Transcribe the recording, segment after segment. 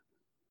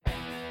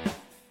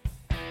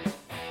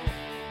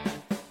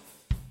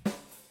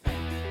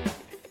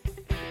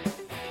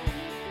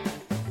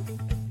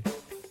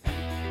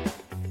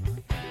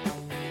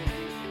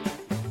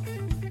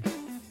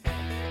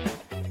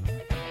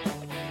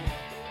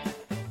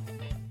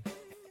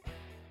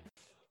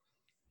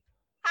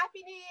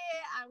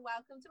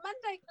welcome to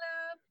Monday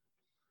Club.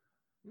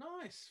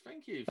 Nice,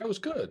 thank you. That was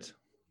good.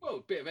 Well,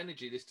 a bit of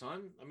energy this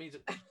time. I mean,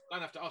 I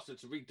don't have to ask her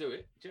to redo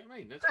it. Do you know what I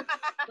mean? That's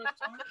first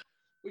time.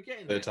 We're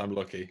getting there. Third time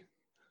lucky. Do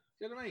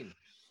you know what I mean?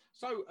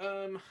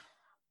 So,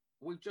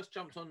 we've just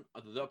jumped on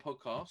the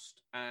podcast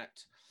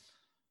at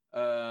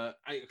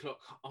 8 o'clock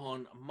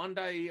on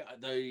Monday,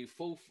 the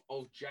 4th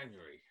of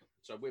January.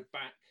 So we're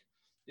back.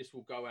 This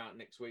will go out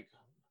next week.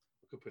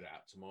 I could put it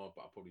out tomorrow,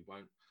 but I probably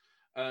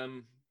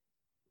won't.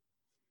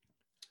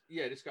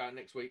 Yeah, this go out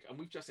next week, and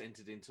we've just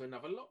entered into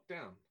another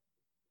lockdown.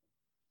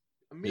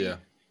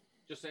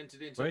 Just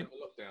entered into another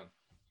lockdown.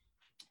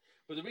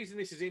 But the reason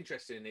this is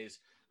interesting is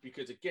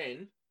because,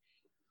 again,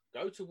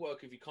 go to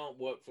work if you can't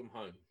work from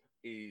home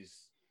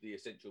is the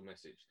essential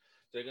message.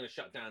 So they're going to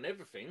shut down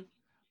everything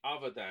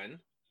other than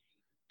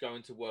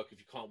going to work if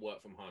you can't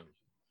work from home.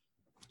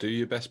 Do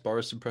your best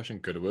Boris impression.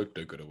 Go to work,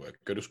 do go to work.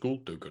 Go to school,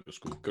 do go to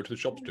school. Go to the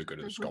shops, do go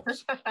to the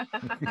shops.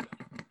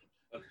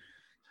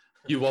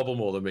 You wobble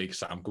more than me,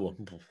 Sam. Go on.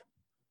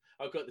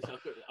 I've got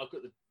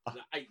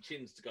the 8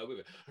 chins to go with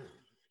it.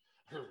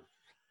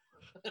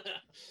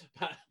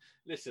 But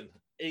listen,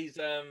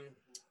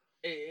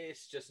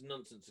 it's just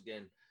nonsense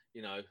again.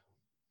 You know,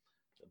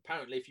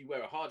 apparently, if you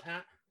wear a hard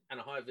hat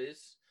and a high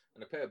vis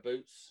and a pair of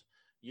boots,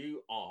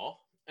 you are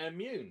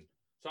immune.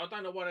 So I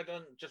don't know why they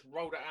don't just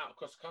roll that out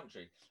across the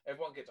country.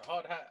 Everyone gets a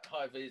hard hat,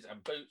 high vis,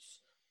 and boots.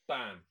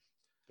 Bam,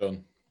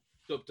 Done.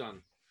 Job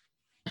done.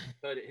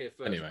 Heard it here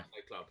first. Anyway,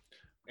 Club.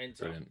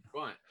 Enter. Brilliant.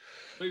 Right,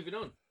 moving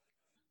on.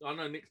 I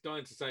know Nick's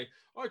dying to say,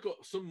 I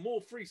got some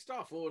more free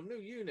stuff or a new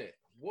unit.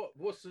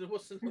 What's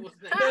next?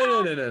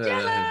 No.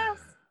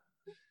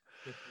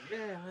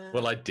 Yeah.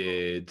 Well, I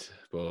did,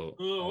 but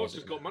I've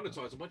just got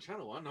monetized on my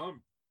channel, and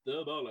I'm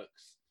the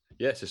bollocks.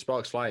 Yeah, so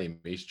Sparks Flame,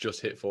 he's just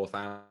hit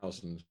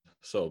 4,000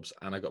 subs,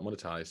 and I got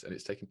monetized, and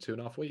it's taken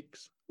 2.5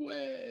 weeks.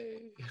 Way.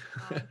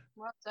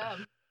 Well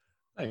done.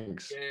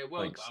 Thanks. Yeah,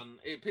 well Thanks. done.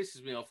 It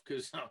pisses me off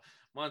because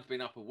mine's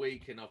been up a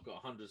week, and I've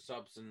got 100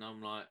 subs, and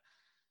I'm like,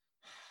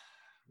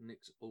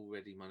 Nick's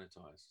already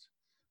monetized.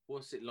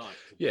 What's it like?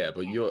 Yeah,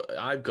 but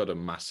I've got a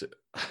massive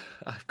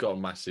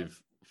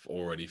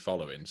already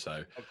following.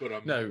 So I've got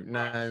a no,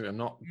 I'm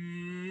not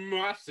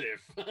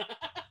massive.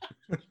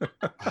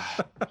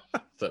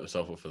 Set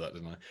myself up for that,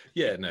 didn't I?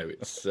 Yeah, no,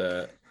 it's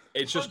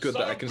just good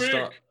that I can big.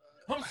 start.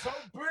 I'm so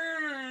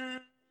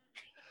big.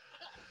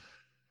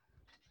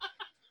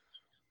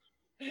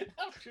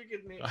 That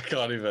triggered me. I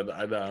can't even.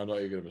 I know. I'm not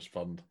even going to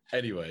respond.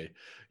 Anyway,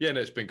 yeah,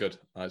 no, it's been good.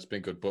 It's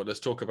been good. But let's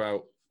talk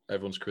about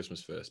everyone's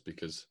Christmas first,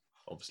 because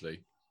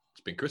obviously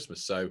it's been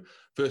Christmas. So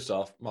first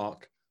off,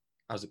 Mark,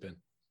 how's it been?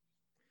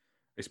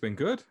 It's been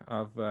good.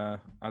 I've had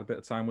a bit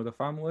of time with the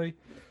family,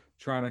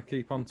 trying to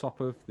keep on top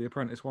of the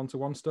Apprentice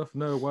 1-to-1 stuff.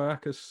 No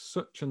work as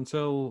such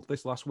until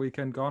this last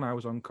weekend gone. I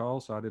was on call,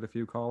 so I did a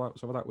few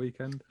call-outs over that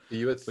weekend.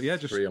 You had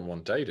 3 on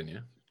one day, didn't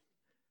you?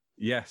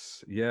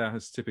 Yes, yeah,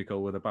 it's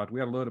typical with we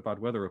had a load of bad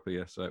weather up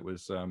here, so it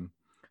was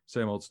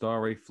same old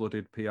story,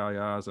 flooded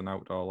PIRs and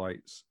outdoor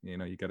lights. You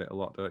know, you get it a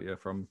lot, don't you,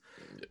 from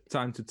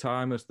time to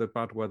time as the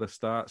bad weather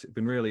starts. It's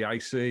been really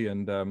icy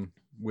and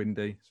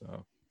windy, so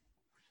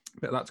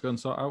a bit of that to go and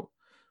sort out.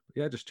 But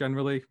yeah, just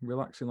generally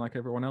relaxing like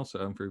everyone else at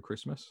home through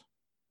Christmas.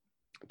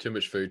 Too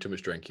much food, too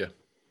much drink, yeah?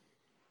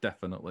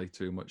 Definitely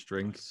too much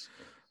drink,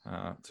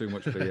 too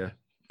much beer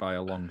by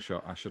a long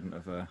shot. I shouldn't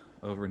have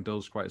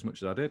overindulged quite as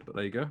much as I did, but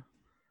there you go.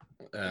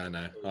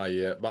 No,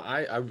 but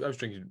I was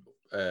drinking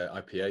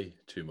IPA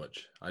too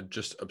much. I'm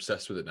just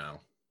obsessed with it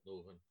now.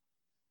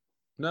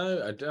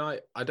 No,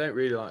 I don't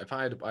really like. If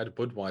I had a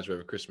Budweiser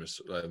over Christmas,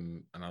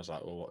 and I was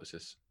like, "Well, what is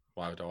this?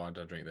 Why do I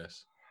drink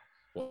this?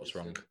 What's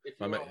wrong?" If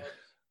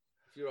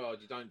you're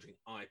odd, you don't drink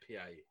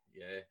IPA.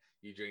 Yeah,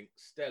 you drink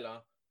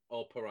Stella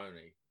or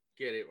Peroni.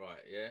 Get it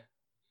right, yeah.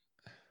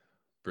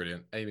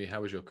 Brilliant, Amy.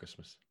 How was your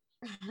Christmas?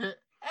 It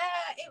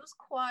was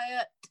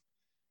quiet.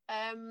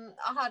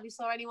 I hardly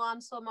saw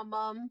anyone. Saw my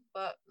mum,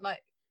 but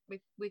like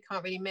we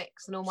can't really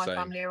mix, and all my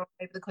family are all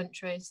over the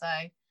country. So,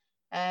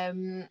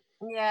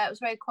 yeah, it was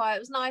very quiet.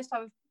 It was nice to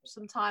have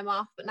some time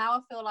off, but now I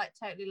feel like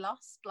totally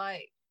lost,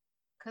 like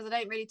because I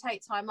don't really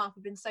take time off.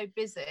 I've been so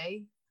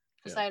busy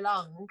for so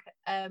long.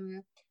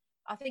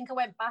 I think I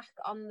went back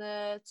on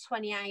the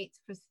 28th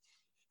for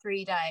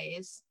 3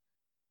 days,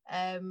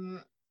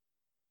 and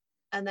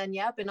then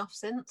I've been off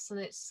since,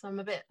 and I'm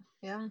a bit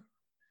You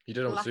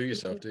don't know what to do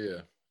yourself, do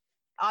you?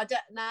 I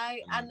don't know,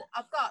 and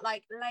I've got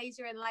like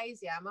lazier and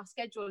lazier. My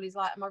schedule is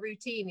like, my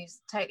routine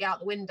is totally out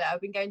the window.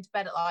 I've been going to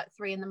bed at like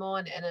 3 a.m,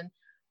 and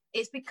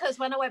it's because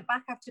when I went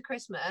back after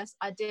Christmas,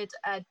 I did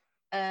a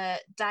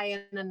day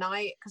and a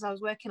night because I was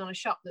working on a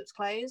shop that's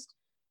closed.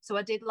 So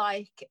I did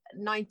like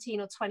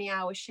 19 or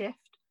 20-hour shift.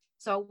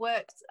 So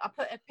I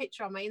put a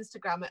picture on my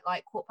Instagram at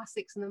like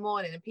 6:15 in the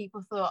morning, and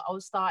people thought I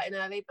was starting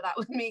early, but that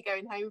was me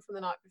going home from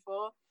the night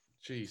before.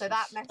 Jesus. So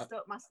that messed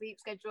up my sleep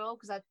schedule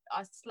because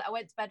I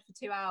went to bed for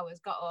 2 hours,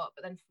 got up,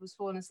 but then was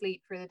falling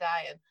asleep through the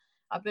day, and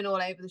I've been all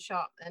over the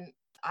shop, and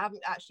I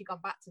haven't actually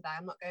gone back today.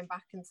 I'm not going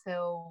back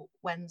until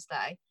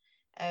Wednesday.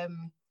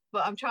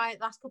 But I'm trying.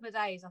 Last couple of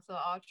days, I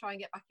thought I'll try and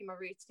get back in my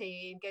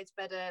routine, go to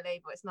bed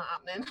early, but it's not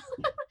happening.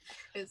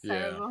 It's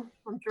terrible.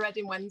 I'm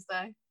dreading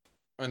Wednesday.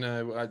 I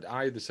know.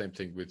 I had the same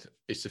thing with.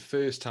 It's the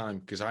first time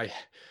because it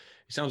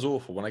sounds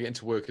awful when I get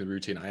into work in the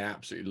routine. I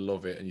absolutely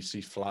love it, and you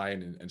see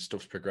flying and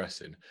stuff's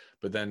progressing.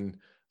 But then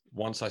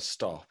once I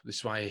stop, this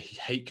is why I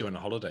hate going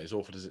on holiday, as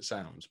awful as it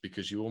sounds,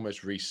 because you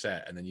almost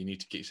reset, and then you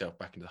need to get yourself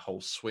back into the whole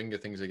swing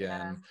of things again.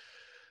 Yeah.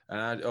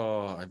 And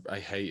I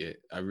hate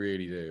it. I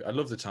really do. I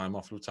love the time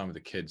off, love time with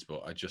the kids,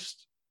 but I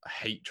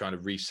hate trying to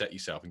reset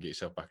yourself and get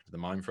yourself back into the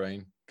mind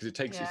frame because it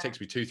takes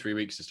me 2-3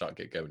 weeks to start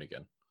get going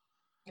again.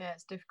 Yeah,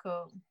 it's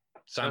difficult.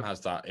 Sam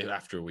has that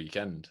after a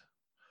weekend.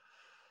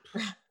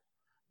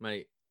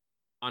 Mate,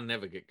 I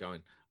never get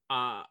going.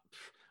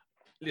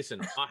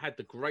 Listen, I had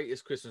the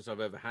greatest Christmas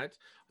I've ever had.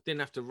 I didn't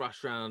have to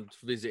rush around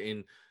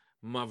visiting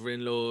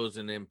mother-in-laws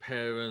and then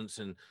parents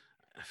and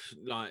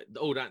like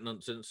all that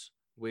nonsense.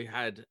 We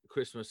had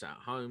Christmas at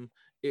home.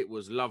 It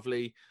was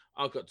lovely.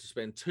 I got to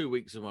spend 2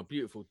 weeks with my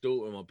beautiful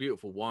daughter, my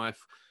beautiful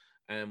wife,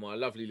 and my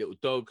lovely little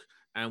dog,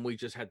 and we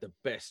just had the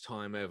best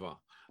time ever.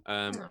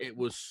 It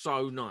was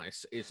so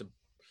nice. It's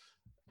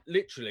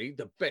literally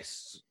the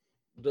best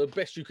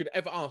you could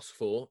ever ask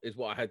for is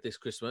what I had this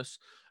Christmas.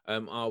 I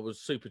was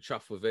super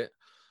chuffed with it.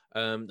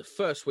 The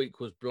first week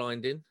was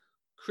blinding.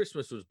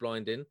 Christmas was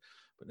blinding,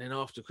 but then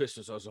after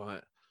Christmas, I was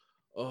like,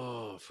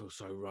 oh, I feel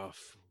so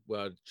rough.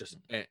 Well, I just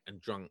ate and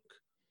drunk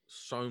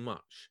so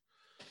much.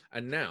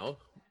 And now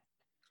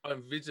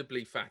I'm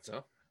visibly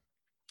fatter.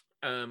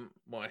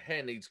 My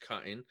hair needs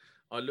cutting.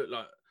 I look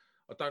like,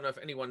 I don't know if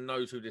anyone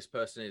knows who this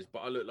person is, but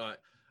I look like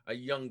a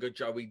younger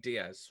Joey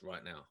Diaz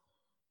right now.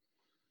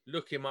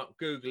 Look him up,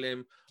 Google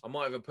him. I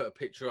might even put a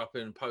picture up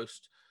in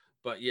post.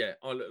 But yeah,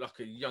 I look like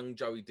a young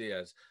Joey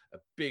Diaz, a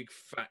big,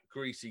 fat,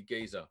 greasy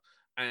geezer.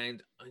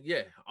 And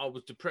yeah, I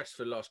was depressed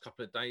for the last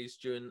couple of days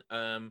during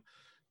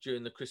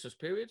the Christmas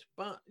period.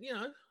 But, you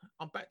know,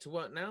 I'm back to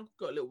work now.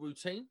 Got a little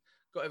routine.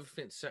 Got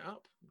everything set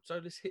up. So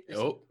let's hit this.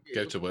 Oh,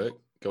 go to work.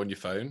 Go on your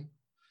phone.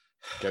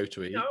 Go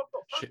to eat. No, I've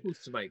got phone calls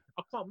to make.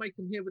 I can't make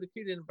them here with a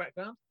kid in the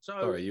background. So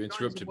sorry, you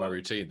interrupted my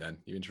routine then.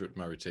 You interrupted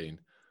my routine.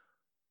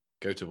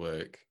 Go to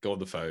work. Go on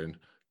the phone.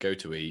 Go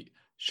to eat.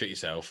 Shit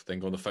yourself. Then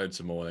go on the phone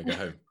some more and then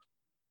go home.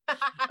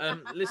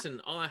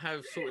 Listen, I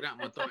have sorted out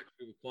my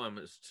dietary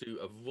requirements to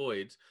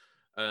avoid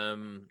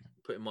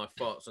putting my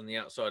farts on the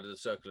outside of the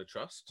circle of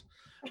trust.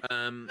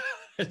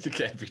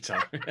 Every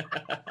time.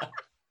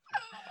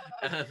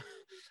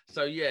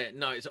 So yeah,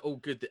 no, it's all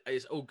good.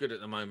 It's all good at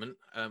the moment.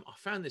 I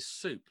found this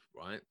soup,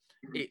 right?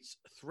 It's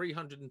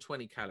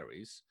 320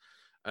 calories.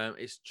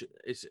 It's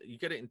you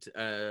get it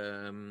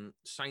in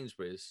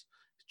Sainsbury's.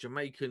 It's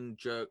Jamaican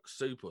jerk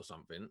soup or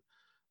something.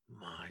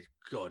 My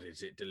God,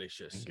 is it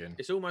delicious? Again.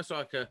 It's almost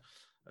like a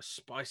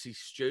spicy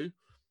stew.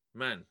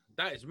 Man,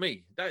 that is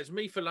me. That is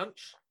me for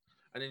lunch.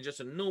 And then just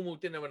a normal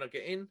dinner when I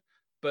get in.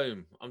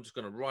 Boom. I'm just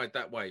going to ride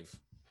that wave.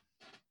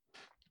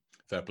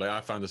 Fair play.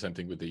 I found the same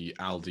thing with the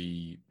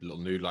Aldi little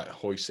noodle, like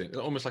hoisin,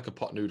 almost like a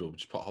pot noodle,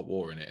 just put hot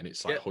water in it. And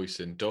it's like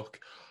hoisin duck.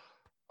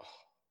 Oh,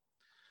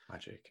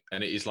 magic.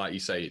 And it is like you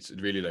say, it's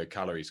really low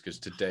calories because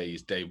today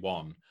is day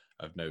one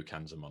of no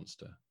cans of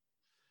Monster.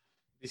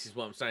 This is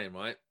what I'm saying,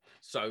 right?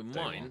 So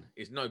mine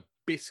is no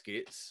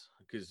biscuits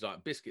because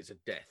like biscuits are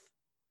death.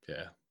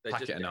 Yeah,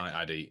 packet a night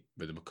I'd eat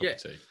with a cup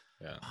of tea.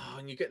 Yeah,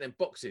 and you get them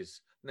boxes.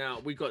 Now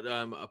we got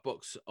a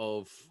box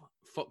of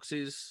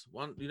Fox's.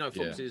 Fox's.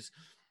 Yeah.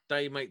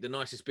 They make the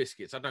nicest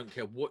biscuits. I don't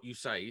care what you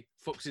say.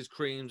 Fox's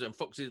creams and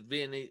Fox's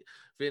Viennese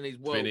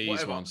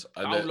ones,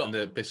 and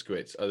the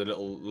biscuits are the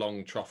little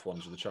long trough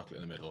ones with the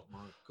chocolate in the middle. Oh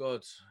my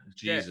God,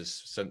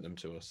 Jesus sent them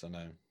to us. I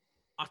know.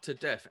 Utter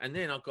death. And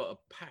then I got a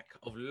pack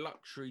of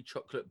luxury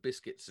chocolate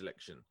biscuit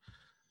selection.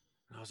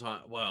 And I was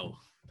like, well,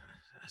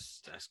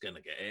 that's going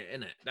to get it,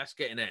 isn't it? That's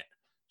getting it.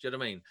 Do you know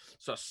what I mean?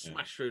 So I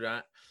smashed through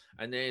that.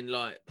 And then,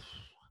 like,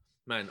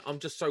 man, I'm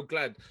just so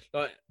glad.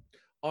 Like,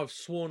 I've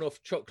sworn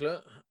off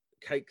chocolate,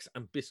 cakes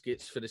and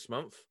biscuits for this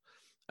month.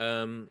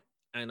 And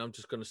I'm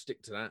just going to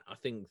stick to that. I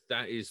think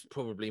that is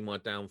probably my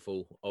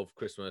downfall of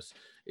Christmas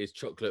is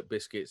chocolate,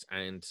 biscuits,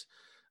 and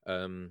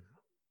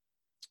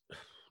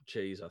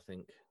cheese, I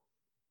think.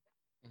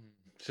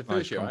 So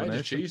I had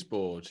a cheese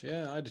board.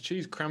 Yeah, I had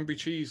a cranberry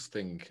cheese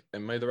thing.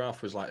 And Mother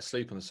Ralph was like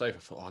asleep on the sofa. I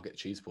thought, I'll get the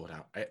cheese board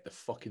out. I ate the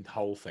fucking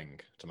whole thing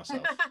to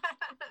myself.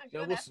 Do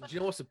you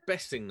know what's the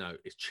best thing though?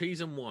 Is cheese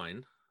and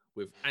wine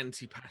with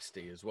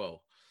antipasti as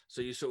well.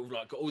 So you sort of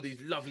like got all these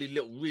lovely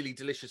little really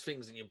delicious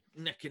things and you're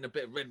necking a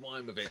bit of red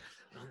wine with it.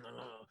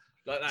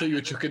 Like that. So you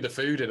were chucking the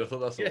food in. I thought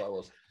that's what that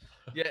was.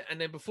 Yeah,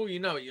 and then before you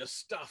know it, you're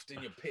stuffed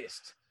and you're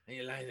pissed. And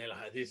you're laying there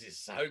like, this is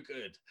so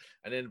good.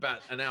 And then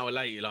about an hour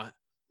later, you're like,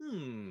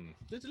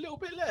 there's a little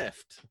bit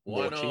left.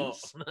 Why not?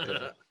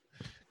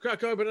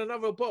 Crack open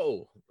another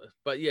bottle.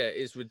 But yeah,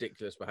 it's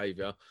ridiculous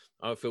behaviour.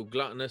 I feel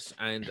gluttonous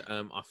and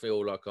I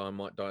feel like I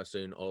might die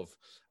soon of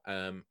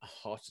a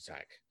heart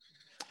attack.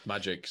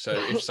 Magic. So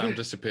if Sam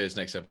disappears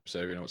next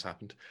episode, you know what's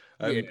happened.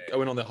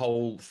 Going on the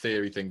whole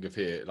theory thing of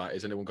here, like,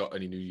 has anyone got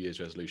any New Year's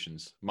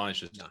resolutions? Mine's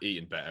just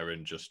eating better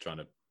and just trying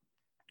to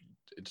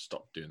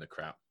stop doing the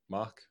crap.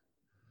 Mark?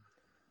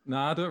 No,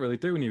 I don't really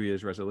do New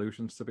Year's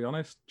resolutions, to be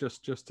honest.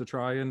 Just to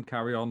try and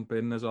carry on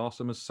being as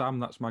awesome as Sam.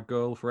 That's my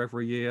goal for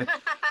every year.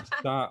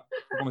 I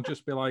want to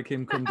just be like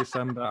him come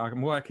December.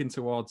 I'm working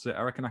towards it.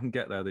 I reckon I can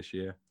get there this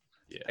year.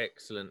 Yeah.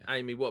 Excellent.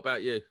 Amy, what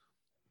about you?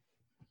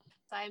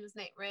 Same as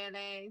Nick,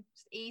 really.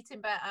 Just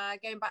eating better,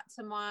 going back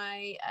to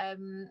my,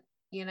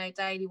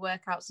 daily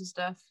workouts and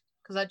stuff.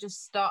 Because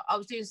I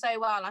was doing so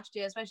well last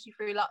year, especially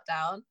through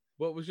lockdown.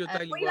 What was your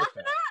daily workout?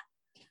 Laughing at?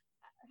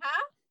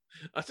 Huh?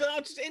 I said,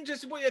 I'm just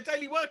interested in what your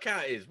daily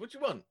workout is. What do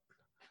you want?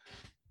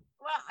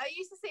 Well, I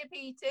used to see a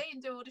PT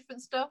and do all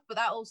different stuff, but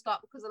that all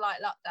stopped because of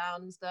like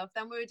lockdown and stuff.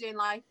 Then we were doing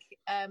like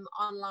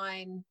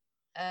online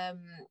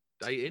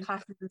dating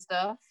classes and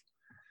stuff.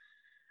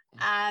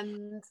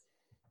 And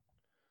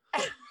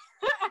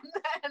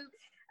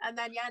and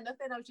then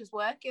nothing. I was just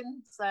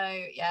working. So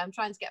yeah, I'm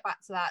trying to get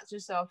back to that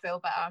just so I feel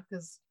better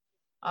because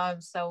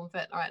I'm so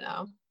unfit right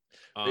now.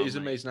 It is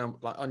amazing how,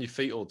 like, on your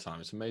feet all the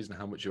time. It's amazing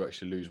how much you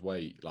actually lose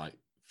weight, like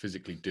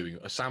physically doing.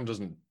 Sam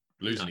doesn't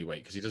lose any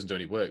weight because he doesn't do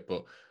any work,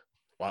 but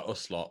like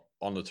us lot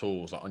on the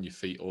tools, like on your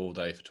feet all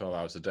day for 12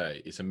 hours a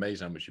day, it's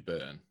amazing how much you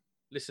burn.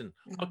 Listen,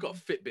 I got a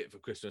Fitbit for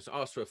Christmas. I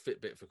asked for a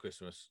Fitbit for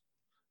Christmas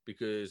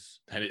because...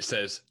 And it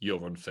says,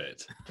 you're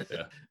unfit.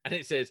 Yeah. And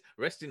it says,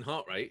 resting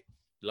heart rate,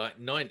 like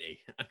 90.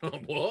 And I'm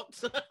like,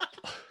 what?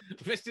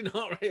 Resting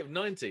heart rate of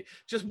 90.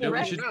 Just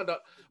walking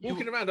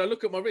around, I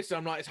look at my wrist, and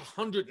I'm like, it's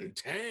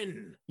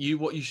 110.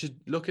 What you should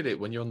look at it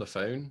when you're on the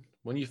phone.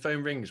 When your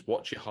phone rings,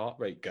 watch your heart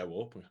rate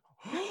go up.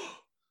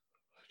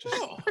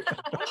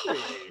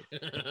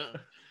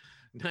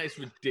 No, it's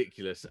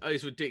ridiculous.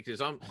 It's ridiculous.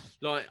 I'm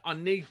like, I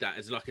need that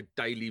as like a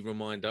daily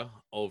reminder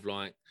of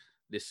like,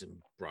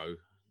 listen, bro,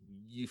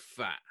 you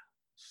fat.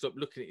 Stop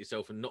looking at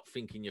yourself and not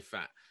thinking you're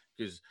fat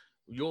because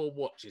your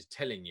watch is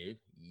telling you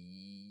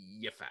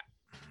you're fat.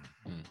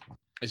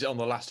 Is it on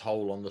the last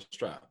hole on the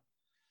strap?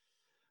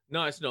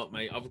 No, it's not,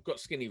 mate. I've got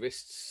skinny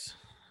wrists.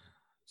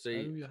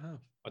 See, you have.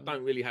 I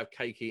don't really have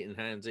cake eating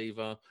hands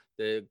either.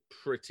 They're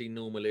pretty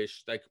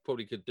normalish. They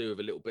could do with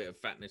a little bit of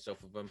fatness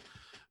off of them,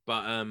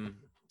 but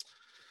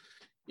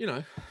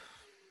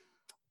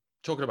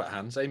Talking about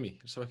hands, Amy,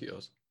 let's look at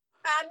yours.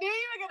 I knew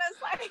you were gonna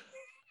say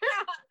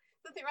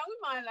nothing wrong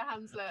with my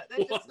hands. Look,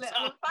 they're just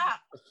little and fat.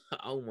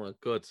 Oh my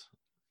god.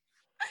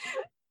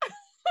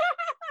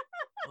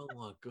 Oh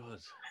my god.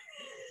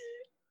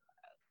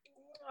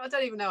 I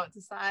don't even know what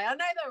to say. I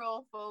know they're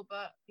awful,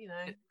 but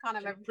kind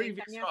of everything.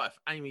 Previous life,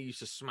 Amy used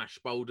to smash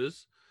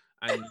boulders,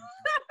 and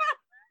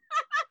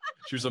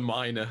she was a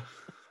miner.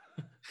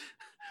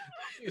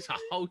 She was a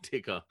hole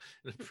digger.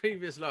 In a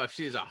previous life,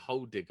 she is a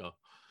hole digger.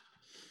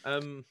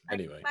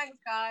 Anyway, thanks,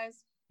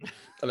 guys.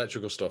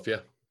 Electrical stuff, yeah.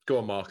 Go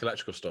on, Mark.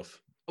 Electrical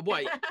stuff.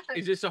 Wait,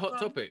 is this a hot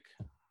topic?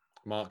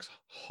 Mark's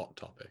hot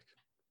topic.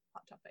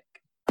 Hot topic.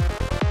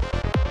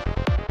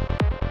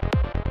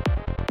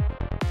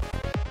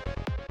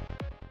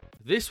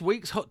 This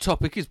week's Hot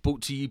Topic is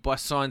brought to you by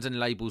Signs and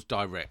Labels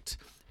Direct.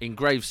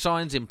 Engraved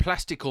signs in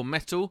plastic or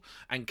metal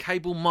and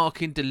cable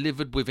marking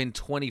delivered within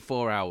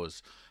 24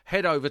 hours.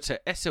 Head over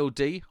to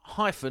sld-ltd.co.uk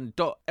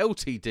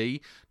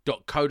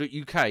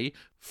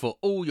for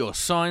all your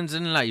signs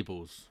and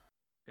labels.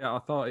 Yeah, I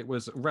thought it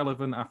was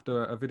relevant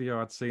after a video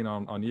I'd seen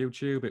on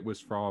YouTube. It was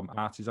from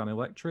Artisan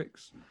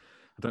Electrics.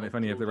 I don't know if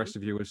any of the rest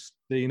of you have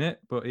seen it,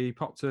 but he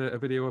popped a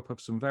video up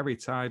of some very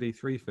tidy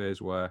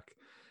three-phase work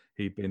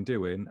he'd been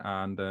doing,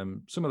 and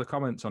some of the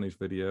comments on his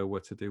video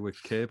were to do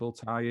with cable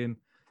tying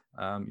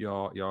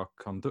your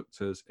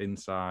conductors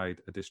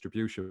inside a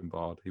distribution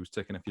board. He was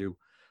taking a few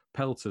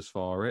pelters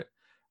for it,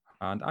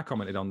 and I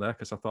commented on there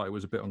because I thought it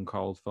was a bit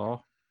uncalled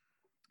for.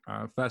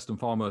 First and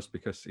foremost,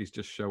 because he's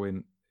just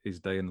showing his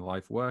day in the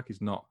life work.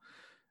 He's not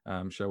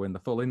showing the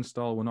full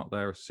install. We're not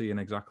there seeing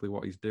exactly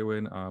what he's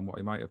doing, what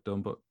he might have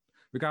done. But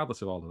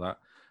regardless of all of that,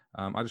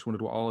 I just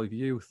wondered what all of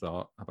you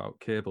thought about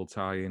cable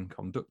tying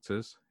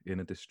conductors in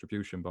a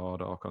distribution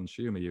board or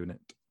consumer unit.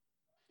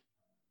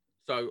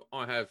 So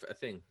I have a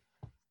thing.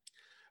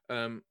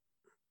 I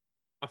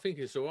think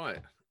it's all right,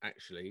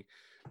 actually,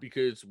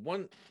 because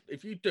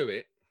if you do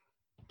it,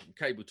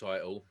 cable tie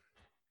it all,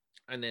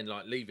 and then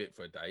like leave it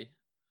for a day,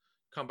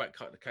 come back,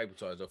 cut the cable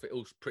ties off, it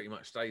all pretty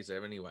much stays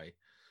there anyway.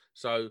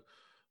 So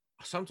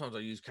sometimes I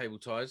use cable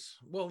ties.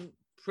 Well,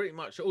 pretty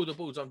much all the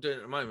boards I'm doing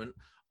at the moment,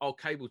 I'll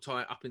cable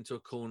tie it up into a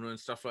corner and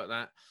stuff like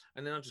that,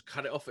 and then I'll just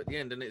cut it off at the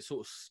end, and it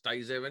sort of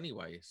stays there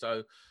anyway.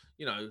 So,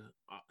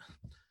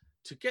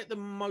 to get the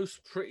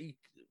most pretty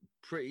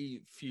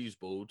fuse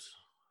board,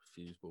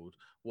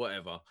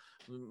 whatever,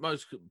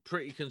 most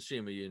pretty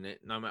consumer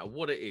unit, no matter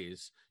what it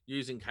is,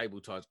 using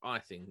cable ties, I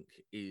think,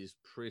 is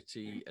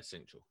pretty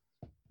essential.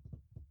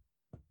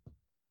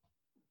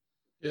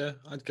 Yeah,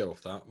 I'd go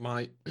off that.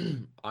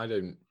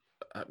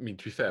 To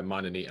be fair,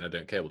 mine are neat and I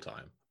don't cable tie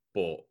them,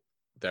 but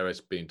there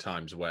has been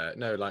times where,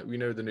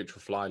 the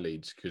neutral fly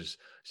leads, because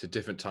it's a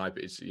different type,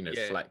 it's,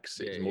 flex,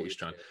 it's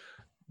multi-strand.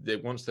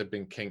 Once they've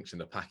been kinked in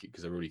the packet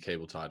because they're already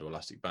cable tied or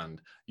elastic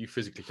band, you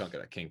physically can't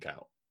get that kink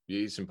out.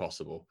 It's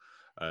impossible.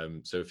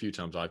 So a few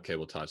times I've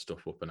cable tied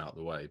stuff up and out of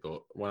the way.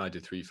 But when I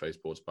did 3-phase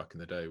boards back in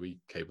the day, we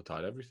cable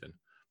tied everything.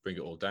 Bring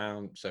it all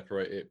down,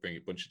 separate it, bring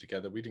it, bunch it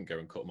together. We didn't go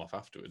and cut them off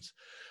afterwards.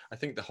 I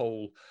think the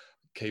whole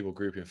cable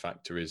grouping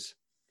factor is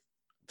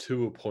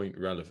to a point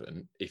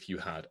relevant if you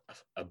had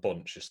a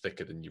bunch just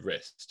thicker than your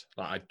wrist.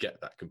 Like, I'd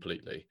get that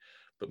completely.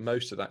 But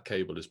most of that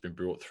cable has been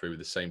brought through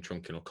the same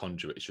trunking or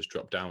conduit. It's just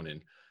dropped down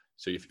in.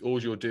 So if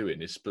all you're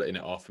doing is splitting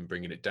it off and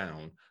bringing it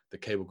down, the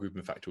cable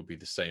grouping factor will be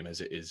the same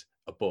as it is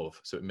above.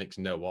 So it makes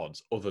no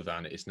odds other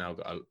than it's now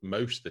got,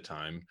 most of the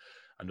time,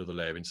 another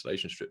layer of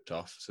insulation stripped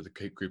off. So the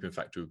grouping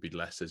factor would be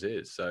less as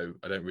is. So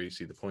I don't really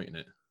see the point in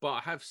it. But I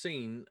have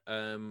seen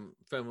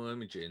thermal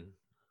imaging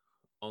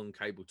on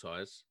cable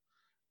ties,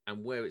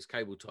 and where it's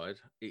cable tied,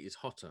 it is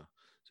hotter.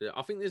 So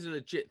I think there's a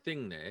legit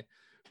thing there.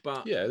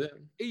 But yeah,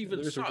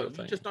 even so,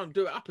 you just don't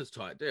do it up as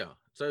tight, do you?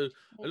 So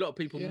a lot of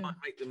people might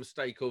make the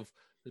mistake of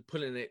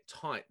pulling it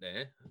tight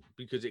there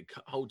because it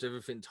holds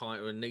everything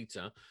tighter and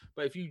neater.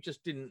 But if you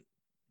just didn't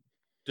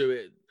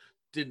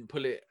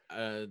pull it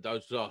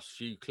those last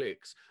few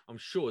clicks, I'm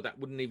sure that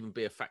wouldn't even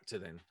be a factor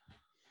then.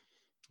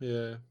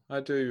 Yeah, I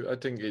do. I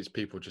think it's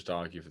people just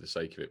argue for the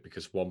sake of it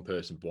because one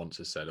person once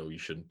has said, oh, you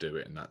shouldn't do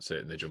it, and that's it,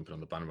 and they're jumping on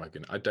the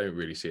bandwagon. I don't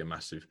really see a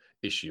massive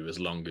issue as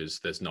long as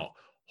there's not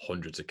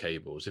hundreds of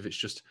cables. If it's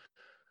just,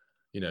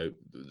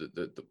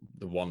 the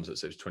ones that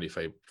says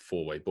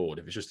 24-way board,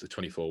 if it's just the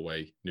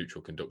 24-way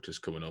neutral conductors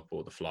coming up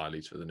or the fly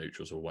leads for the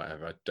neutrals or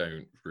whatever, I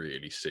don't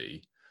really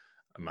see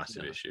a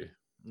massive issue.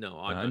 No,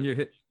 I don't.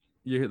 And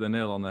you hit the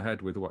nail on the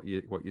head with what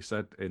you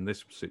said in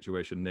this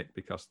situation, Nick,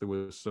 because there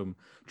was some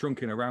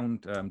trunking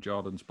around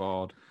Jordan's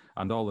board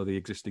and all of the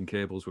existing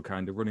cables were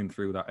kind of running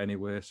through that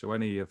anyway. So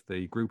any of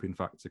the grouping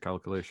factor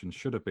calculations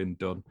should have been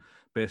done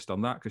based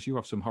on that, because you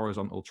have some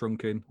horizontal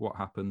trunking. What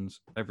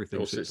happens?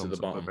 Everything sits on the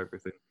bottom of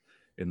everything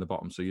in the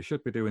bottom. So you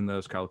should be doing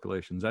those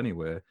calculations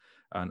anyway.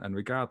 And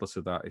regardless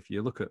of that, if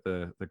you look at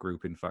the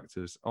grouping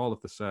factors, all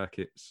of the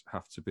circuits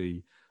have to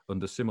be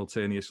under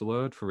simultaneous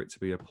load for it to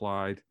be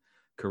applied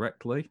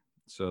correctly.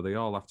 So they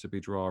all have to be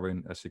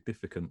drawing a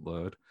significant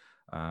load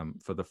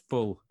for the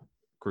full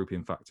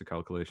grouping factor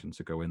calculation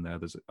to go in there.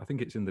 I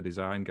think it's in the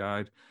design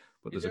guide,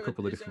 but there's a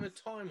couple of different.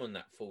 Is there a time on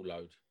that full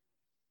load?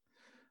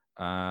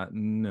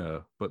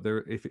 No, but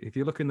if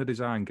you look in the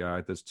design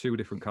guide, there's 2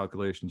 different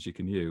calculations you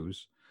can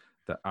use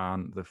that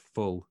aren't the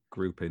full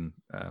grouping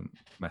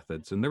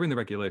methods, and they're in the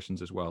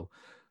regulations as well.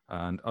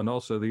 And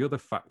also the other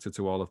factor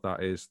to all of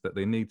that is that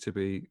they need to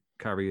be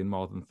carrying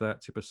more than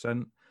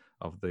 30%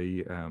 of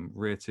the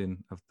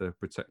rating of the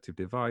protective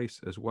device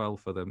as well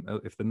for them.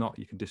 If they're not,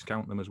 you can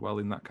discount them as well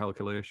in that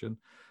calculation.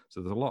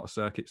 So there's a lot of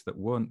circuits that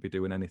won't be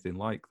doing anything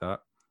like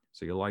that.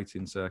 So your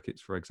lighting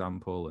circuits, for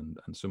example, and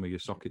some of your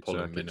socket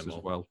circuits as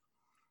well.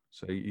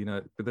 So,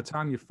 by the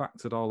time you've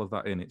factored all of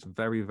that in, it's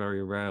very,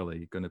 very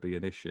rarely going to be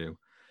an issue.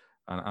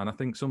 And I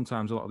think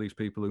sometimes a lot of these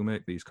people who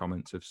make these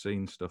comments have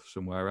seen stuff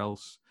somewhere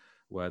else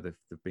where they've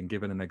been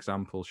given an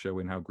example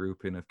showing how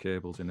grouping of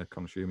cables in a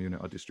consumer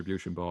unit or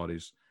distribution board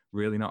is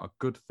really not a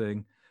good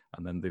thing,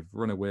 and then they've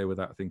run away with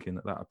that thinking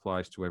that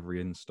applies to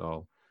every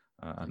install.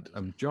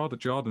 And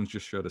Jordan's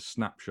just showed a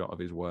snapshot of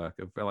his work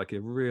of like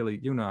a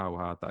really, how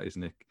hard that is,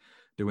 Nick,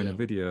 doing a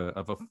video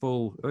of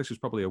this was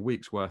probably a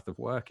week's worth of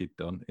work he'd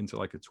done into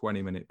like a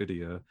 20-minute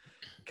video.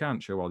 You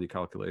can't show all your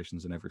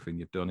calculations and everything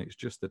you've done. It's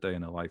just a day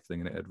in a life thing,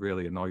 and it had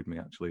really annoyed me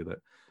actually that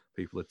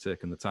people had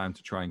taken the time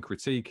to try and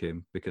critique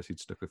him because he'd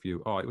stuck a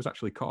few. Oh, it was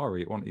actually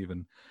Corey. It wasn't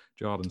even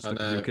Jordan. Stuck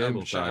a few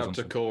cable shout out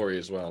to Corey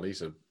as well.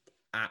 He's an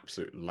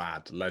absolute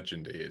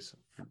legend. He is.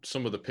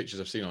 Some of the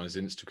pictures I've seen on his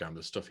Instagram,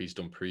 the stuff he's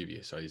done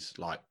previous, so he's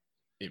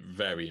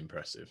very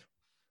impressive.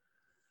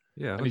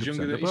 Yeah, and he's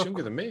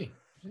younger than me.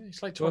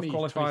 He's like 20,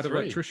 qualified 23.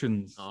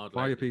 electricians.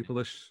 Why are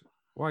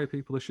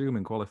people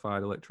assuming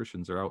qualified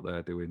electricians are out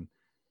there doing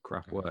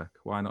crap work?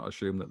 Why not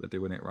assume that they're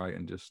doing it right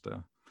and just I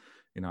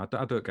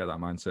don't get that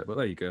mindset, but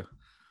there you go.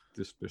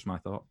 Just my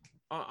thought.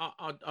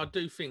 I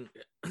do think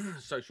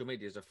social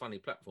media is a funny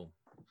platform.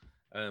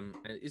 And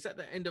is that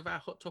the end of our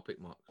hot topic,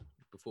 Mark?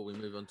 Before we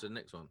move on to the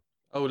next one.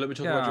 Oh, let me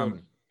talk about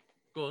Jordan.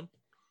 Go on.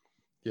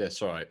 Yeah,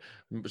 sorry.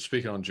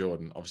 Speaking on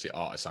Jordan, obviously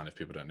artisan, if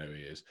people don't know who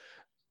he is.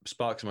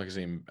 Sparks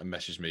Magazine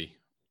messaged me,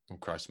 a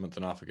month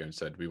and a half ago and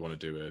said, we want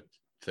to do a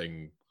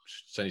thing,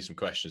 send you some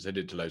questions. They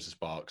did to loads of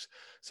Sparks,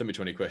 sent me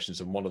 20 questions.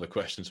 And one of the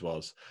questions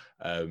was,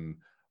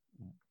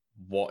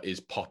 what is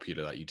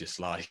popular that you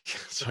dislike?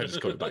 So I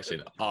just got it back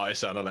saying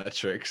artisan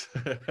electrics.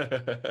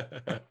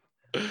 And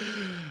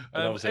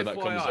obviously that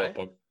comes up.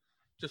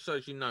 Just so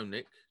as you know,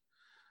 Nick,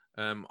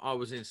 I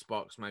was in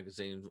Sparks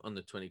Magazine on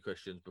the 20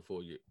 questions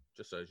before you,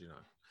 just so as you know.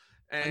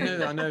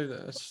 And I know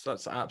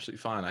that's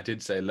absolutely fine. I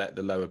did say let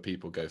the lower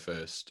people go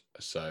first,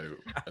 so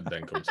and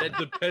then come. Let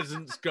the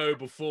peasants go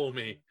before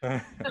me.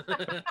 Bless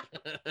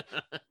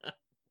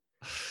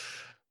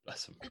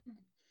them.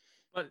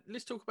 But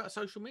let's talk about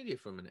social media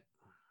for a minute.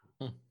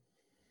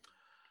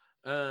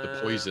 The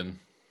poison.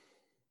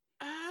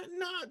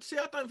 No,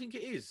 I don't think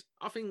it is.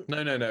 I think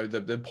no.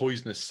 The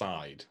poisonous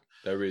side.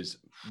 There is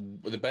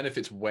the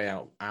benefits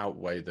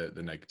outweigh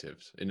the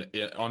negatives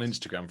on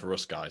Instagram for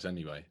us guys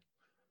anyway.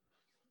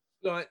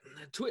 Like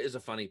Twitter's a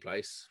funny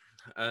place,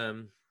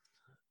 and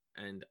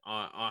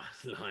I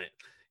like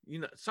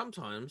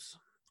sometimes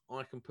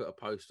I can put a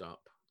post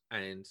up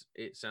and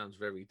it sounds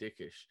very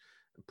dickish,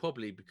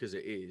 probably because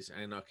it is,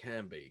 and I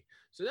can be.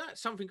 So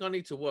that's something I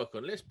need to work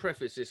on. Let's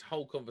preface this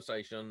whole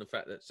conversation on the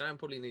fact that Sam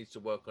probably needs to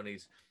work on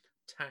his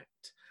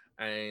tact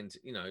and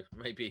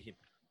maybe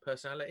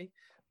personality.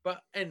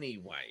 But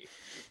anyway,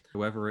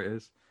 whoever it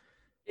is,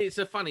 it's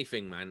a funny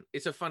thing, man.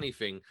 It's a funny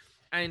thing.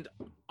 And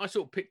I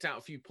sort of picked out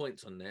a few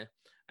points on there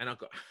and I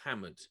got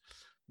hammered.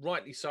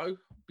 Rightly so,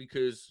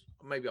 because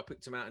maybe I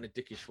picked them out in a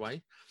dickish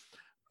way.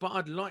 But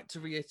I'd like to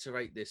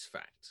reiterate this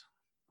fact.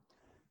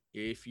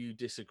 If you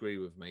disagree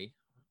with me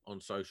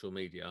on social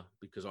media,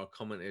 because I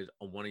commented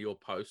on one of your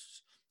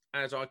posts,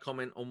 as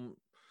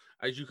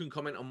you can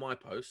comment on my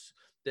posts,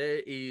 there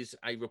is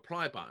a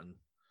reply button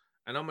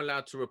and I'm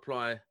allowed to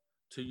reply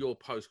to your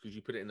post because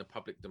you put it in the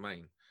public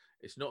domain.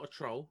 It's not a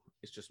troll.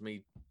 It's just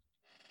me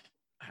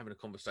having a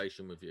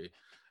conversation with you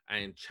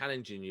and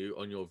challenging you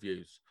on your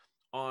views.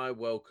 I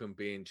welcome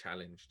being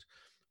challenged.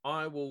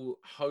 I will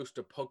host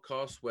a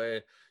podcast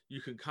where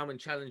you can come and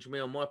challenge me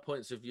on my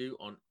points of view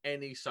on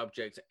any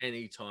subject,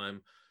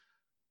 anytime.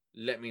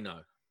 Let me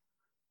know.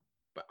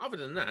 But other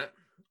than that,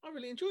 I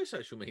really enjoy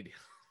social media.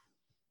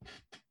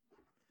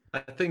 I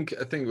think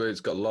where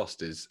it's got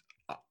lost is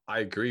I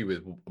agree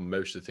with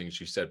most of the things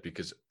you said,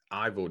 because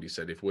I've already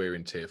said if we're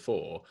in tier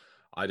 4,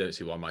 I don't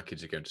see why my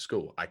kids are going to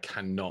school. I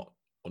cannot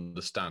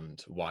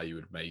understand why you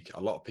would make a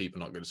lot of people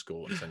not go to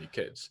school and send your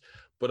kids.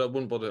 But I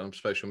wouldn't bother on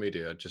social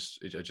media. I just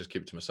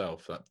keep it to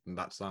myself.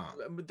 That's that.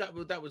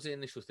 That was the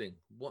initial thing.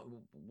 Why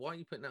are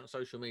you putting that on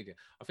social media?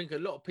 I think a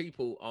lot of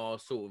people are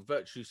sort of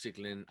virtue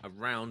signaling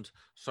around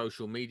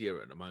social media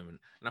at the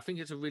moment. And I think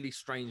it's a really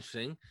strange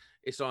thing.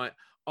 It's like,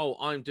 oh,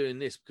 I'm doing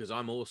this because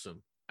I'm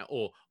awesome.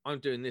 Or I'm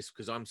doing this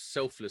because I'm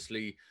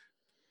selflessly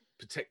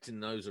protecting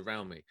those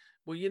around me.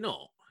 Well, you're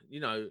not.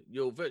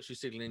 You're virtue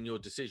signaling your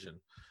decision.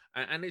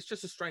 And it's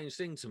just a strange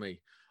thing to me.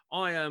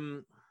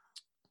 I've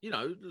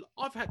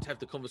had to have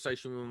the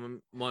conversation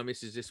with my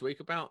missus this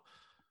week about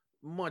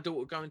my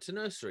daughter going to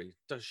nursery.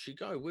 Does she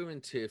go? We're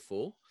in tier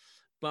 4.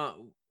 But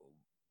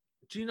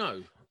do you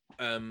know,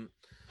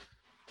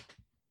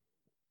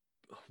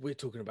 we're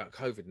talking about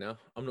COVID now.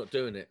 I'm not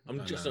doing it.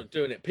 I'm just not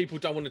doing it. People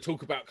don't want to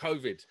talk about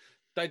COVID.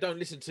 They don't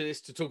listen to this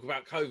to talk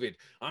about COVID.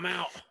 I'm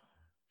out.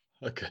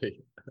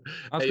 Okay.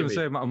 I was going to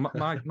say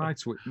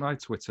my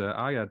Twitter.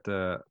 I had,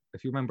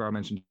 if you remember, I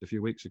mentioned a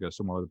few weeks ago,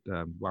 someone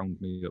wound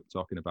me up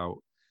talking about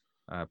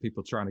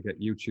people trying to get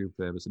YouTube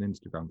famous and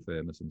Instagram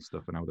famous and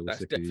stuff, and how they were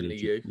sick of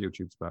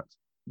YouTube specs.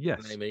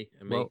 Yes. And me.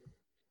 Well,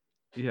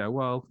 yeah.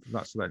 Well,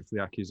 that's the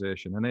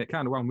accusation, and it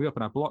kind of wound me up,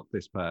 and I blocked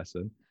this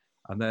person.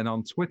 And then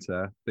on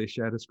Twitter, they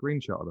shared a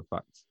screenshot of the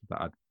fact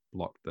that I'd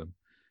blocked them.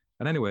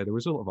 And anyway, the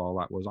result of all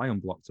that was I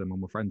unblocked them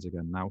and we're friends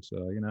again now. So,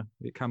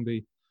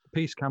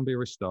 peace can be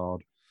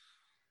restored.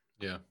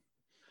 Yeah.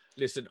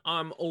 Listen,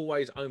 I'm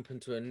always open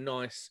to a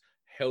nice,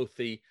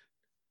 healthy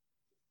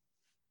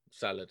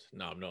salad.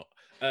 No, I'm not.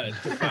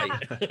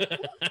 Debate.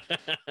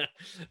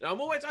 I'm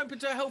always open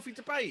to a healthy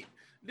debate.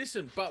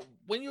 Listen, but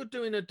when you're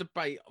doing a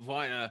debate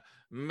via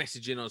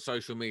messaging on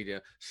social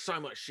media, so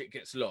much shit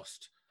gets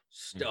lost.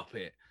 Stop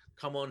it.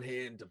 Come on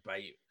here and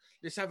debate.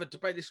 Let's have a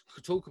debate. Let's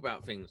talk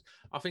about things.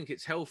 I think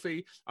it's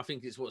healthy. I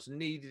think it's what's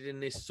needed in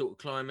this sort of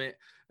climate.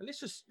 And let's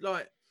just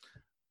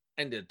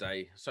end of the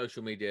day,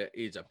 social media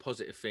is a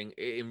positive thing.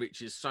 It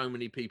enriches so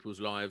many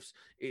people's lives.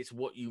 It's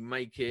what you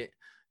make it.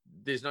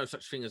 There's no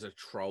such thing as a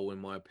troll, in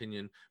my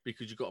opinion,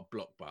 because you've got a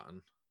block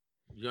button.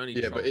 You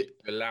only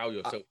allow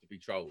yourself to be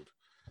trolled.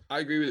 I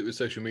agree with it with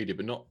social media,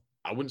 but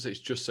I wouldn't say it's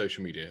just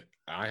social media.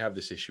 I have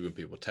this issue when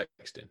people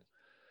texting.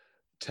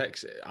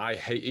 Text, I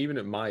hate, even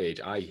at my age,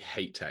 I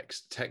hate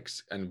text.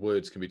 Text and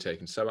words can be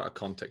taken so out of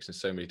context in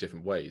so many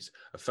different ways.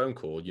 A phone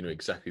call, you know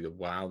exactly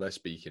while they're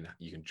speaking,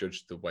 you can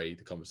judge the way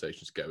the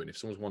conversation's going. If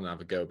someone's wanting to have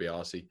a go at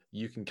BRC,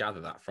 you can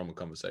gather that from a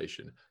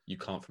conversation. You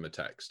can't from a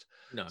text.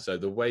 No. So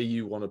the way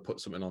you want to put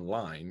something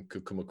online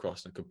could come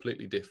across in a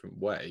completely different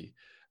way,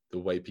 the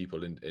way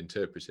people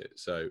interpret it.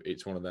 So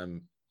it's one of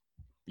them,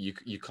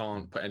 you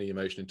can't put any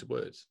emotion into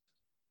words.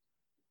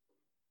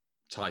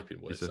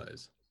 Typing words, that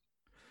is.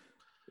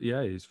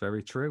 Yeah, it's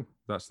very true.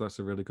 That's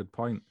a really good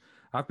point.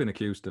 I've been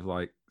accused of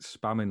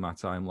spamming my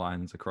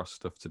timelines across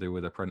stuff to do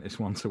with Apprentice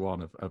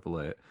 1-to-1 of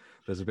late.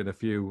 There's been a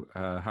few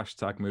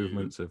hashtag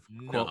movements of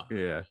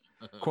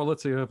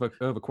quality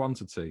over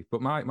quantity.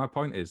 But my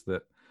point is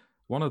that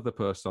one of the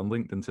posts on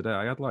LinkedIn today,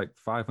 I had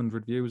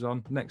 500 views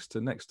on, next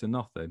to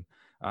nothing.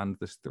 And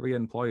there's 3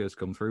 employers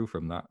come through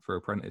from that for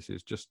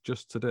apprentices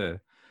just today.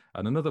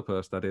 And another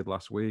post I did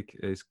last week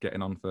is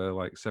getting on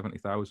for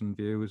 70,000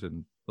 views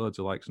and loads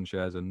of likes and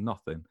shares and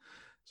nothing.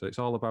 So it's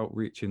all about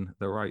reaching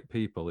the right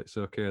people. It's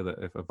okay that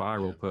if a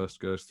viral post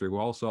goes through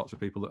all sorts of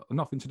people that have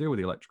nothing to do with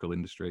the electrical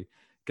industry,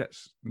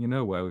 gets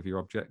nowhere with your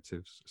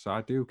objectives. So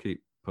I do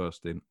keep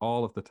posting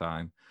all of the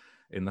time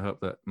in the hope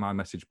that my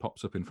message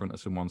pops up in front of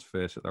someone's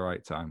face at the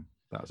right time.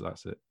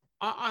 That's it.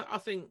 I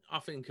think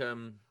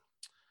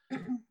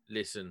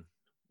listen,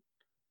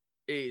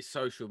 it's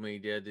social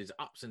media. There's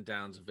ups and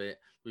downs of it.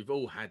 We've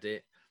all had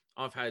it.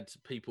 I've had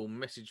people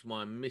message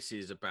my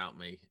missus about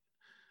me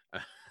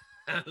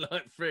at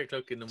like 3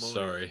 o'clock in the morning.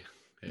 Sorry.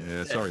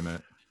 Yeah, sorry,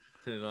 mate.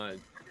 Like,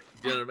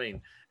 do you know what I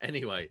mean?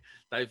 Anyway,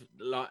 they've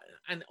like,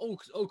 and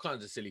all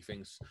kinds of silly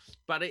things,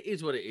 but it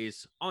is what it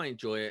is. I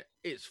enjoy it.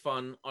 It's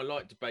fun. I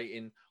like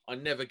debating. I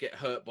never get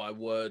hurt by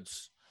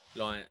words.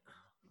 Like,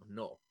 I'm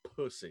not a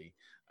pussy.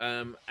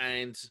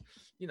 And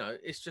you know,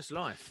 it's just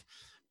life.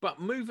 But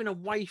moving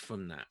away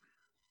from that,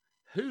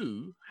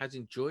 who has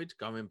enjoyed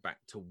going back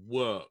to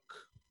work?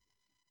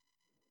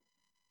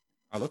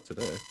 I love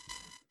today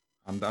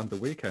and the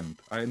weekend.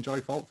 I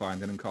enjoy fault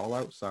finding and call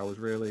outs, so I was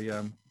really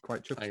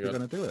quite chuffed to be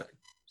going to do it.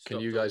 Can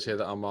you guys hear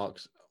that on Mark,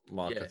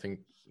 yeah. I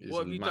think is what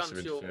have you massive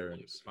done to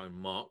interference. your phone,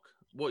 Mark?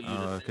 What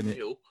are you Can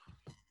you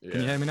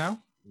hear me now?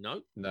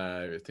 No.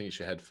 No, I think it's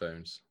your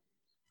headphones.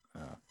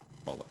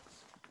 Bollocks.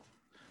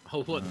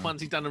 Oh, what the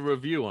ones he done a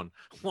review on?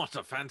 What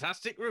a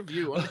fantastic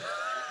review on!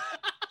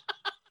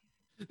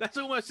 That's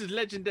almost as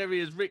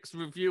legendary as Rick's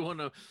review on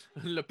a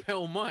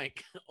lapel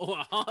mic or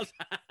a hard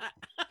hat.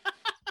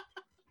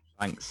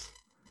 Thanks.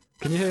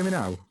 Can you hear me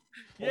now?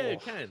 Yeah,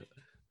 it can.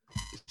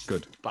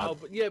 Good. Oh,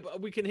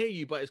 but we can hear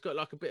you, but it's got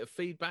like a bit of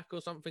feedback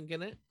or something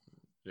in it.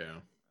 Yeah.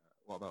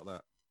 What about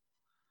that?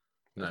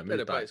 No, it's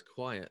better, but it's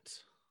quiet.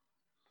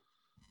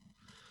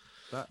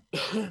 That.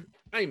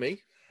 Amy.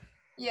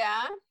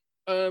 Yeah.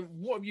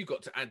 What have you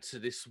got to add to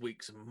this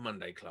week's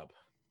Monday Club?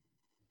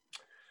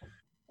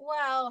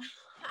 Well,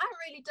 I haven't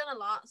really done a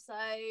lot, so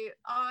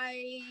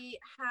I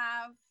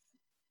have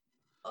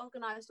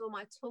organised all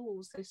my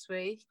tools this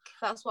week.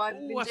 That's what I've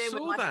been doing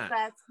with my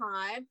spare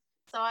time.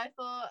 So I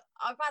thought,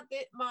 I've had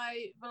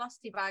my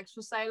velocity bags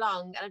for so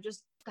long, and I've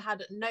just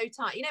had no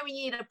time. You know, when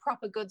you need a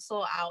proper good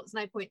sort out, there's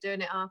no point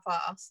doing it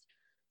half-assed.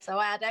 So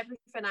I had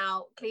everything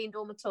out, cleaned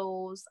all my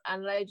tools,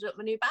 and loaded up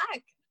my new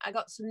bag. I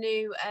got some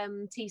new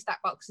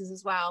T-stack boxes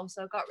as well,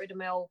 so I got rid of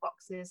my old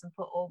boxes and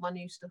put all my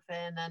new stuff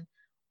in and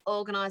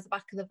organised the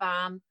back of the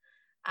van.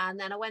 And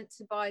then I went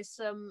to buy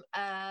some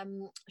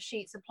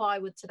sheets of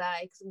plywood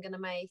today because I'm going to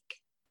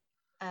make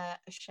a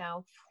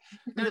shelf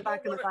in the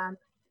back of the van.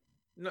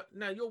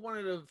 No, you're one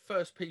of the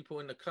first people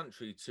in the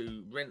country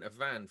to rent a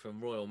van from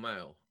Royal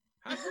Mail.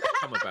 How did that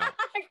come about?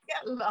 I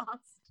get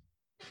lost.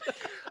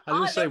 I was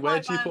going to say, where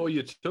do you put all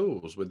your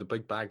tools with the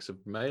big bags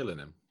of mail in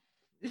them?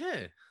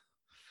 Yeah.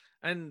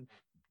 And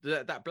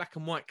that black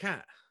and white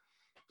cat.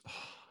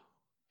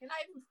 You're not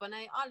even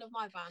funny. I love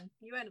my van.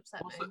 You won't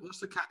upset me. What's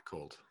the cat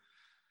called?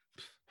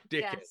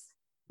 Dickhead.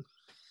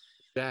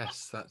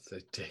 Yes, that's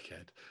a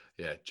dickhead.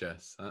 Yeah,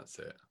 Jess, that's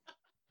it.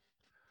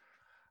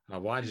 Now,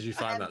 why did you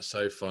find that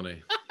so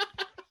funny?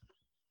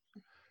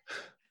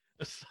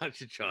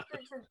 Such a child.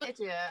 Such an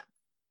idiot.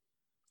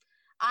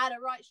 I had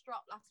a right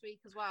strop last week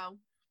as well.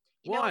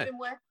 You know, Why? I've been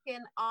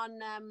working on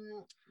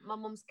my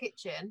mum's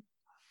kitchen.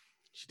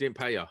 She didn't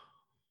pay you.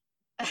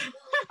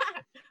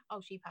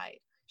 Oh, she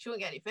paid. She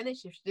wouldn't get it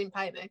finished if she didn't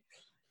pay me.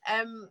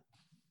 I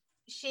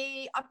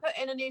put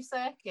in a new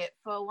circuit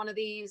for one of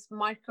these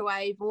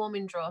microwave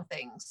warming drawer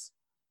things.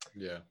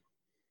 Yeah.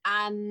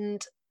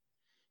 And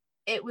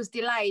it was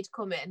delayed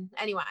coming.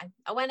 Anyway,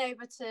 I went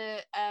over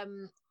to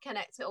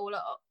connect it all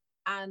up,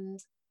 and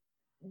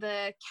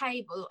the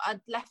cable,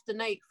 I'd left a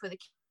note for the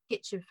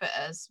kitchen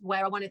fitters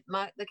where I wanted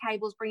the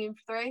cables bringing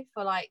through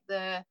for like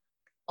the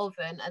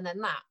oven and then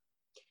that.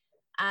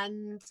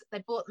 And they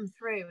brought them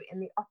through in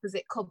the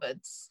opposite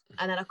cupboards,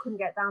 and then I couldn't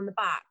get down the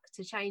back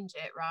to change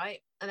it, right?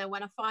 And then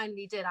when I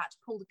finally did, I had to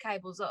pull the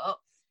cables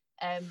up.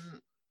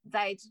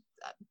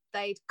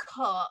 They'd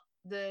cut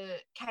the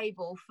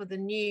cable for the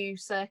new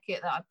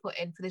circuit that I put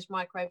in for this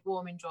microwave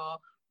warming drawer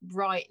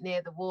right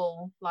near the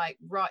wall, like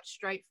right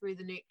straight through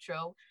the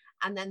neutral,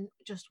 and then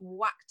just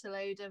whacked a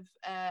load of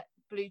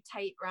blue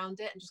tape around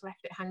it and just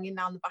left it hanging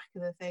down the back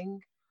of the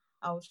thing.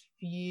 I was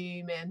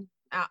fuming,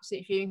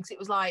 absolutely fuming, because it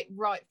was like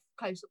right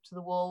close up to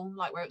the wall,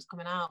 like where it was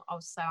coming out. I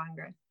was so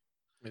angry.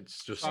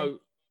 It's just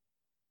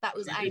that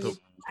was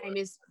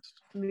Amy's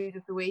mood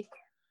of the week.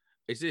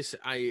 Is this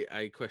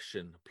a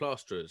question?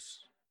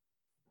 Plasterers,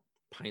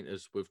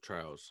 painters with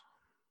trowels.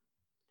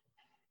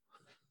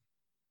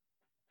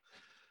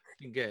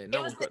 You didn't get it.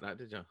 No one got that,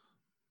 did you?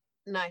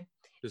 No.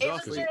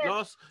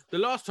 The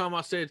last time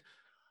I said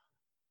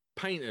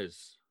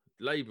painters,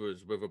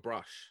 labourers with a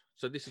brush.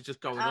 So this is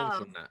just going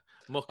on from that,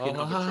 mocking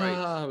other trades.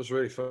 That was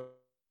really fun.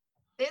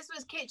 This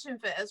was kitchen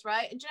fitters,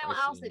 right? And do you know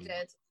what else they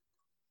did?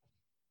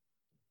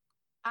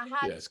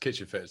 It's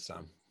kitchen fitters,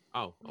 Sam.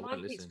 Oh, I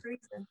wasn't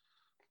listening.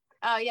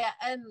 Oh yeah,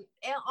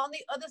 on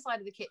the other side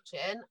of the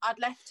kitchen, I'd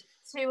left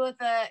 2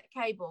 other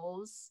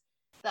cables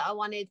that I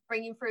wanted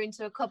bringing through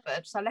into a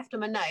cupboard. So I left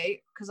them a note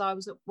because I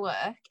was at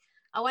work.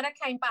 And when I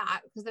came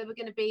back, because they were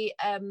going to be,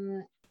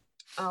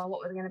 what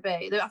were they going to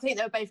be? I think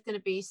they were both going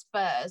to be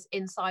spurs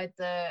inside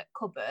the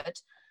cupboard.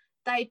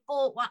 they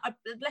bought one. I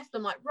left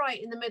them like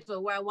right in the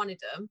middle where I wanted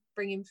them,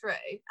 bring him through,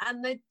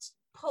 and they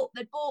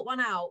bought one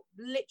out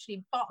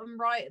literally bottom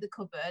right of the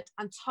cupboard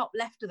and top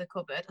left of the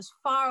cupboard, as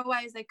far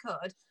away as they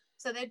could.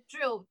 So they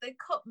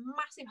cut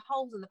massive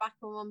holes in the back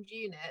of my mum's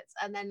units,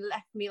 and then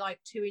left me like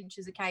 2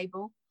 inches of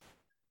cable.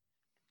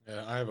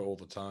 Yeah, I have it all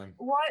the time.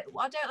 Why?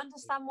 I don't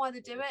understand why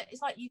they do it.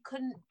 It's like you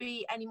couldn't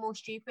be any more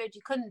stupid.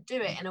 You couldn't do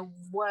it in a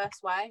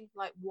worse way.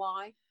 Like,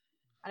 why?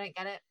 I don't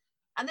get it.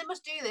 And they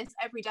must do this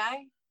every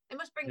day. They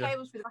must bring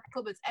cables through the back of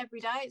cupboards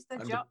every day. It's their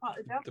job, part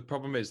of the job. The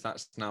problem is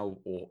that's now,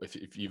 or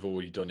if you've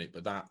already done it,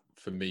 but that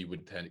for me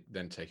would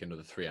then take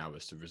another 3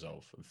 hours to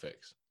resolve and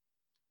fix.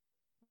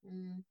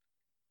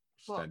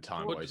 What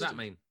does that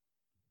mean?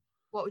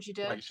 What would you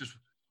do? Like, it's just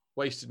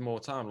wasted more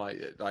time. Like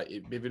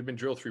if it had been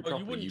drilled through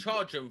properly, you wouldn't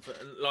charge them for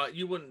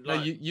you wouldn't.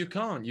 No, you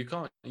can't.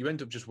 You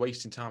end up just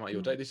wasting time out of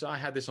your day. I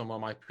had this on one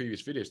of my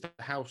previous videos. The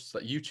house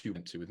that you two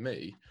went to with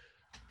me,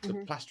 the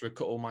plasterer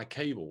cut all my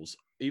cables,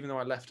 even though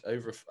I left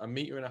over 1.5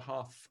 meters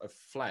of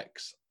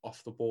flex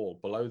off the wall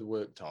below the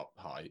worktop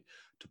height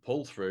to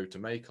pull through, to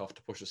make off,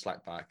 to push the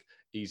slack back.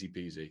 Easy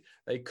peasy.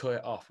 They cut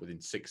it off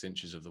within 6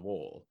 inches of the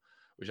wall,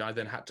 which I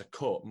then had to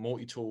cut,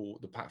 multi-tool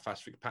the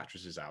fast fix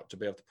mattresses out to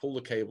be able to pull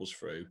the cables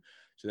through,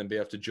 to then be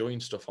able to join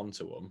stuff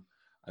onto them,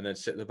 and then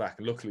sit at the back.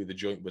 And luckily, the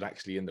joint was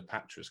actually in the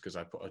mattress because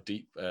I put a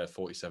deep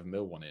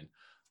 47mm one in.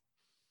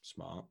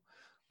 Smart.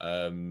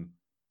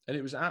 And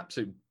it was an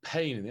absolute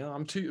pain in the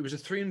arm. It was a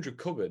 300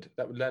 cupboard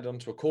that led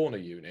onto a corner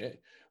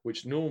unit,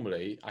 which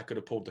normally I could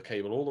have pulled the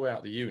cable all the way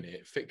out the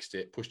unit, fixed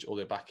it, pushed it all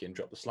the way back in,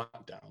 dropped the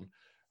slack down,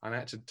 and I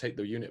had to take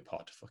the unit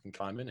apart to fucking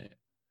climb in it.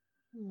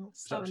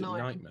 It's so absolute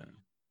annoying. Nightmare.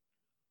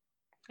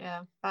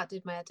 Yeah, that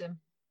did my head in.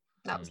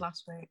 That was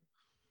last week.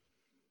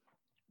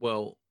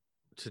 Well,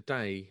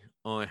 today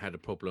I had a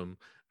problem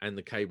and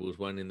the cables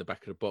weren't in the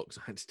back of the box.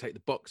 I had to take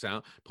the box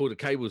out, pull the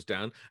cables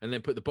down, and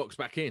then put the box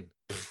back in.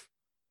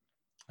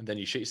 And then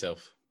you shit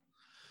yourself.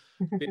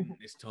 Didn't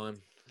this time,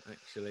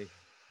 actually.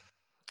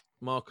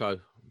 Marco,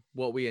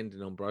 what are we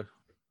ending on, bro?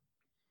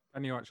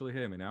 Can you actually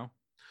hear me now?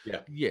 Yeah.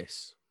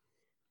 Yes.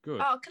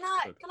 Good. Oh, can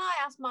I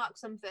ask Mark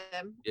something?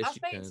 Yes, I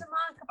spoke to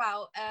Mark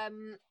about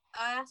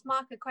I asked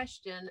Mark a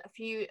question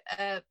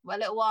a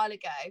little while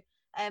ago.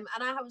 And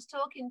I was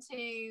talking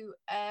to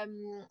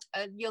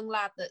a young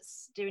lad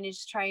that's doing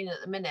his training at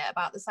the minute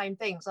about the same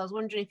thing. So I was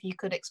wondering if you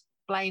could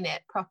explain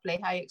it properly,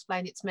 how you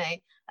explained it to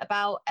me,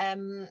 about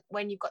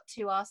when you've got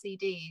 2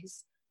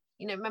 RCDs.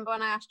 You know, remember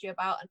when I asked you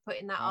about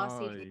putting that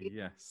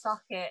RCD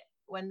socket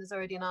when there's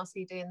already an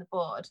RCD in the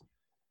board?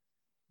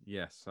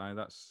 Yes,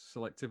 that's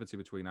selectivity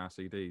between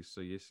RCDs.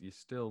 So you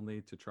still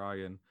need to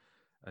try and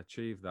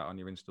achieve that on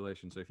your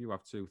installation. So if you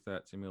have 2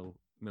 30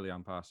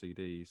 milliamp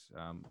RCDs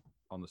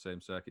on the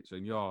same circuit, so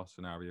in your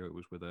scenario it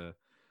was with a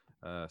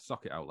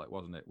socket outlet,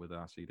 wasn't it, with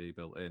RCD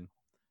built in?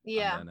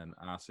 Yeah. And then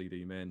an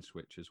RCD main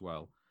switch as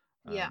well.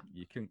 Yeah.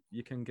 You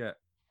can get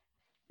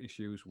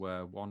issues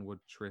where one would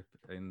trip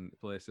in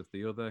place of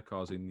the other,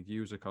 causing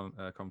user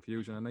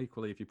confusion. And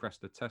equally, if you press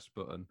the test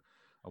button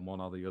on one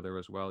or the other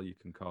as well, you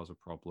can cause a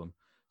problem.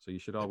 So you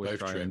should always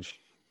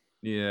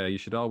you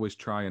should always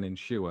try and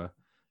ensure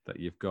that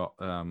you've got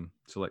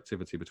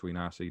selectivity between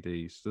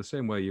RCDs, the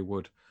same way you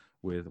would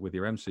with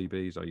your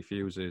MCBs or your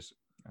fuses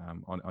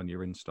on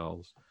your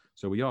installs.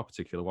 So with your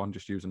particular one,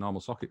 just use a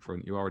normal socket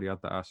front. You already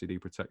had that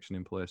RCD protection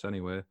in place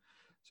anyway,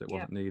 so it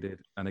wasn't needed.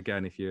 And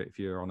again, if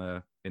you're on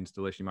a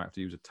installation, you might have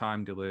to use a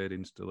time delayed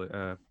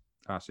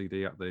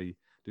RCD at the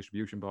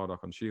distribution board or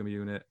consumer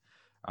unit,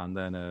 and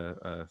then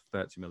a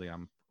 30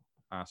 milliamp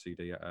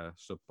RCD at a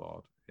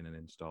subboard in an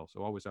install.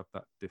 So always have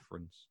that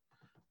difference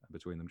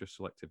between them, just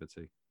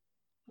selectivity.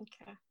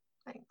 Okay,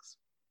 thanks.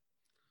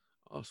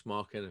 Ask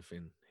Mark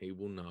anything, he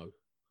will know.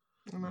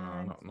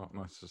 No, not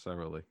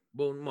necessarily.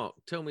 Well, Mark,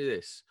 tell me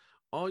this.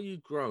 Are you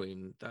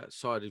growing that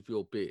side of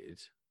your beard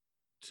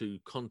to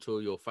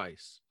contour your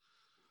face?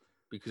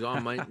 Because I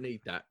might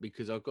need that,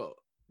 because I've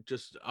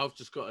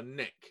just got a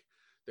neck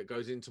that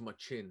goes into my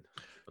chin.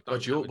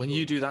 When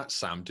you do that,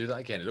 Sam, do that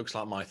again. It looks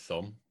like my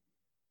thumb.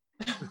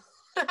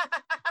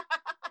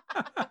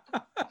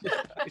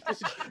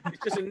 It's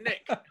just a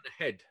neck and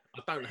a head.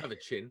 I don't have a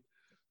chin.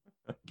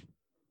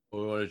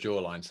 Or a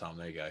jawline, Sam.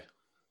 There you go.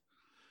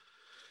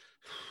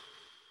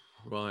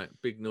 Right,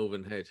 big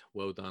northern head.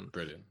 Well done.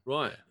 Brilliant.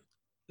 Right,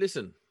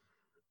 listen,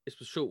 it's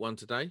a short one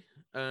today.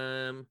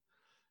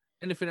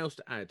 Anything else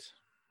to add?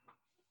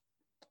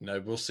 No,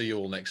 we'll see you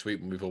all next week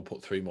when we've all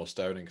put 3 more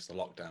stone in because the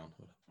lockdown.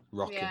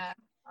 Rocking. Yeah.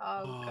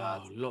 Oh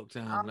God.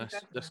 Lockdown.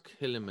 That's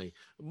killing me.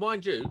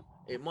 Mind you,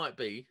 it might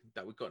be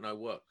that we've got no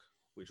work,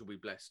 which will be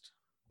blessed.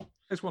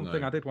 There's one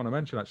thing I did want to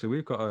mention, actually.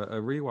 We've got a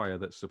rewire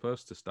that's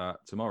supposed to start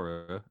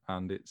tomorrow,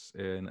 and it's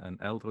in an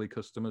elderly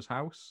customer's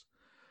house.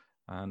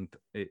 And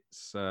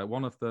it's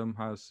one of them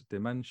has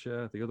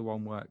dementia. The other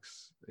one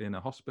works in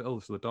a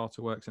hospital. So the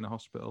daughter works in a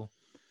hospital.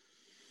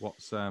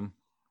 What's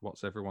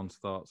everyone's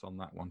thoughts on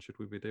that one? Should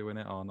we be doing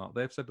it or not?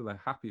 They've said that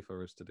they're happy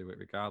for us to do it,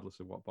 regardless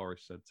of what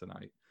Boris said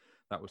tonight.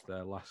 That was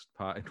their last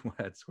parting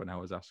words when I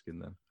was asking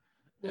them.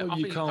 Yeah, I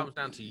think it comes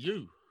down to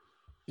you.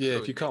 Yeah,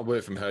 if you can't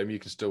work from home, you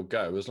can still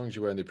go as long as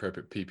you're wearing the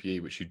appropriate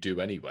PPE, which you do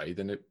anyway.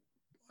 Then it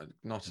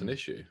not an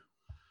issue.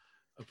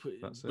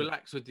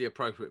 Relax with the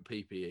appropriate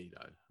PPE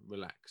though.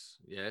 Relax,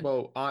 yeah.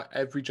 Well,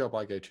 every job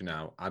I go to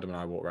now, Adam and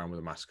I walk around with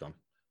a mask on.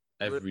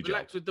 Every job.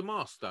 Relax with the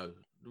mask though.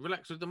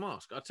 Relax with the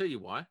mask. I'll tell you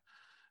why.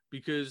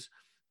 Because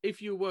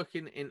if you're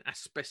working in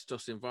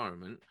asbestos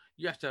environment,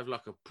 you have to have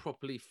like a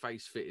properly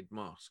face fitted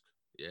mask.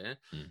 Yeah.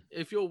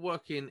 If you're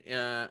working,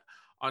 I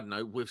don't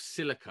know, with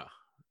silica,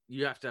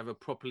 you have to have a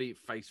properly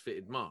face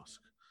fitted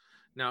mask.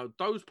 Now,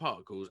 those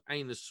particles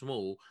ain't as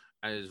small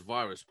as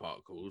virus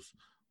particles.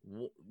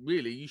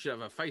 Really, you should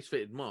have a face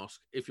fitted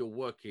mask if you're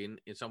working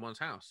in someone's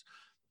house.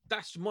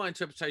 That's my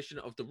interpretation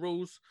of the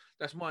rules.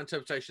 That's my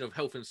interpretation of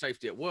health and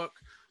safety at work.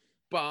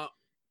 But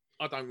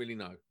I don't really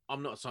know.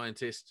 I'm not a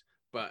scientist,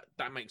 but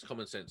that makes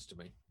common sense to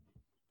me.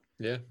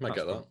 Yeah, I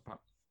get that.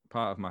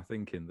 Part of my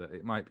thinking that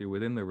it might be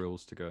within the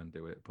rules to go and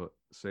do it, but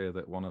say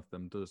that one of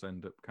them does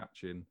end up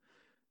catching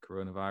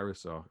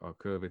coronavirus or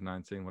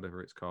COVID-19,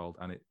 whatever it's called,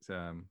 and it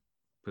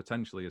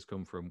potentially has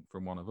come from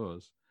one of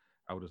us.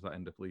 How does that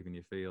end up leaving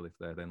you feel if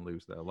they then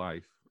lose their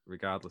life,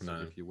 regardless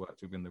of if you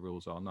worked within the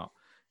rules or not?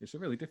 It's a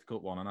really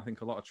difficult one, and I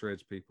think a lot of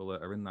tradespeople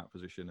are in that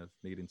position of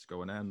needing to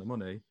go and earn the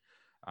money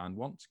and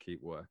want to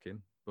keep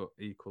working, but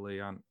equally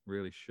aren't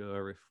really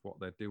sure if what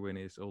they're doing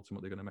is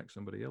ultimately going to make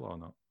somebody ill or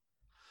not.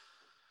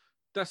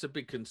 That's a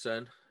big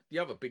concern. The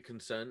other big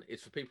concern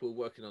is for people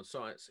working on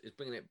sites is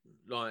bringing it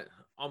like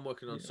I'm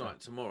working on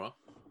site tomorrow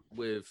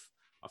with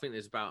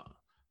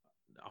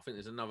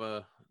there's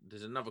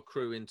another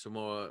crew in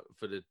tomorrow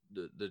for the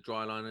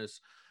dry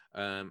liners,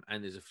 and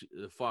there's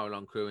a fire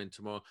alarm crew in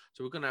tomorrow.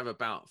 So we're going to have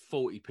about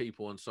 40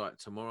 people on site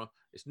tomorrow.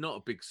 It's not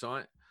a big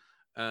site,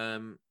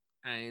 and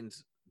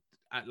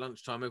at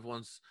lunchtime,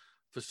 everyone's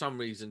for some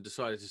reason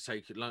decided to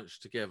take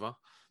lunch together.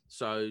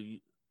 So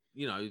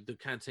the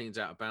canteen's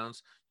out of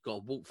bounds. You've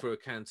got to walk through a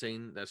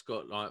canteen that's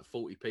got like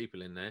 40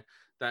 people in there.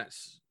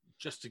 That's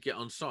just to get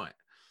on site.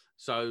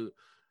 So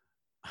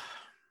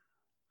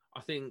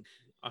I think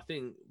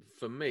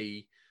for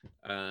me,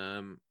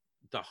 the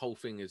whole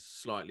thing is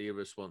slightly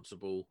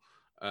irresponsible.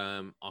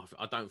 I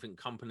don't think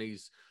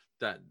companies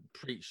that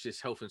preach this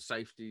health and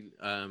safety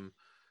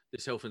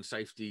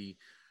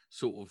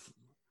sort of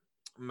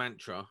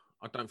mantra,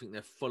 I don't think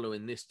they're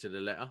following this to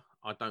the letter.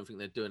 I don't think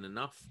they're doing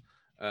enough.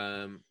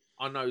 I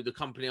know the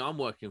company I'm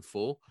working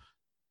for,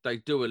 they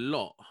do a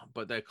lot,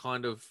 but they're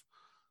kind of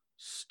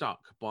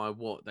stuck by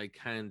what they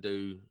can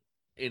do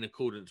in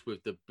accordance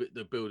with the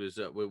builders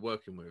that we're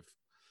working with.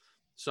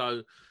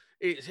 So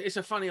it's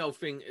a funny old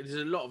thing. There's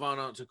a lot of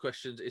unanswered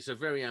questions. It's a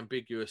very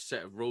ambiguous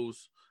set of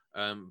rules.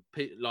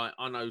 Like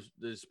I know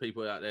there's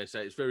people out there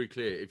say it's very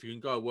clear. If you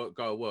can go work,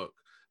 go work.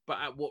 But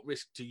at what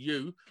risk to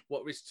you?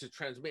 What risk to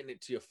transmitting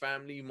it to your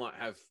family? You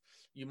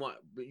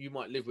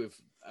might live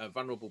with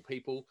vulnerable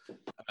people,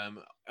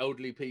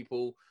 elderly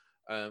people.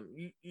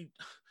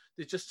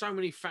 There's just so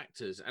many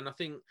factors, and I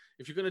think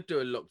if you're going to do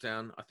a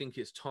lockdown, I think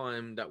it's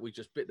time that we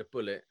just bit the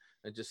bullet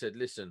and just said,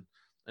 listen,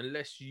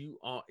 unless you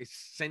are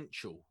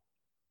essential,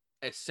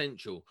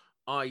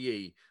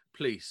 i.e.,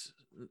 police,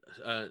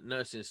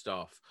 nursing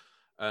staff,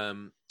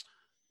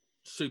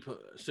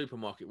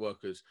 supermarket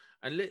workers,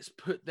 and let's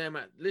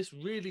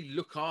really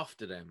look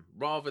after them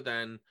rather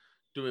than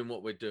doing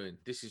what we're doing.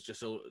 This is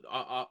just all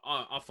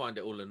I find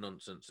it all a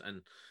nonsense.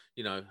 And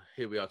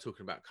here we are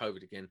talking about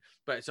COVID again,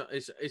 but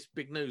it's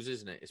big news,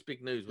 isn't it? It's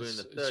big news. We're in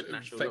the third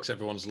national. It affects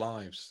everyone's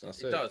lives.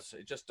 It does.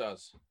 It just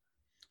does.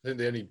 I think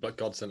the only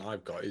godsend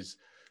I've got is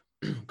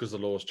because the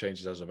laws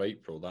changes as of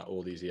April that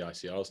all these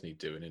EICRs need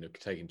doing and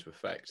take into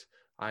effect.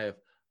 I have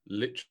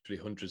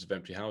literally hundreds of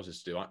empty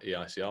houses to do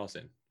EICRs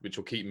in, which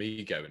will keep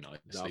me going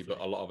nicely, but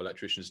a lot of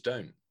electricians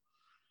don't.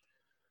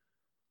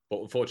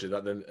 But unfortunately,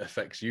 that then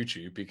affects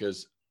YouTube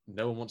because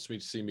no one wants me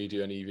to see me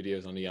do any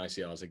videos on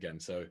EICRs again.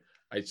 So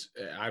I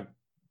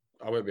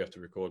won't be able to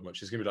record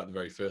much. It's going to be like the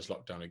very first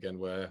lockdown again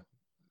where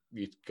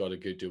you've got to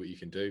go do what you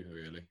can do,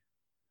 really.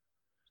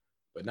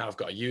 But now I've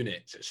got a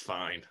unit, so it's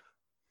fine.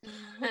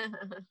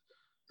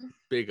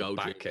 Big old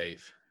back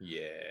cave.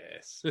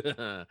 Yes.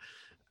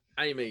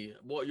 Amy,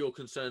 what are your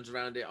concerns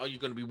around it? Are you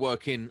going to be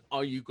working?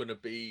 Are you going to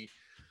be,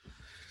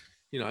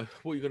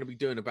 what are you going to be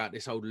doing about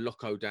this old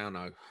loco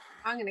downo?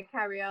 I'm going to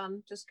carry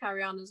on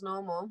as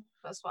normal.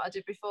 That's what I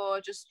did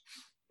before.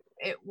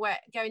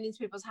 Going into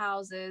people's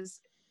houses.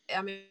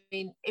 I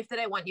mean, if they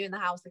don't want you in the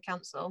house, they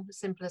cancel. As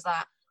simple as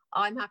that.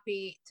 I'm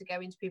happy to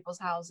go into people's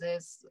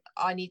houses.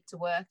 I need to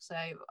work, so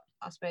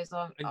I suppose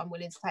I'm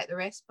willing to take the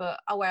risk. But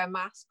I wear a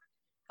mask,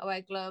 I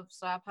wear gloves,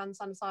 I have hand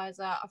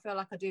sanitizer. I feel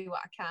like I do what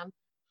I can.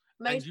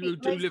 And you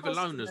do live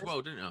alone as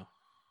well, don't you?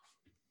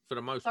 For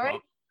the most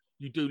part.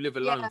 You do live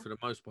alone for the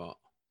most part.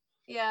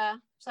 Yeah,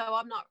 so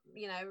I'm not,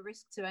 a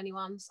risk to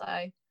anyone. So,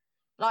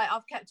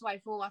 I've kept away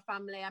from all my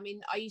family. I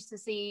mean, I used to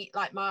see,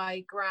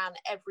 my gran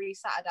every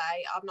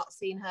Saturday. I've not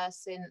seen her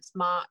since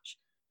March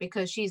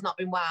because she's not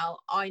been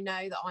well. I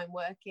know that I'm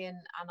working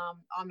and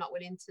I'm not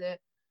willing to,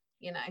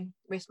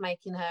 risk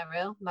making her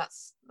ill.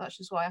 That's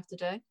just what I have to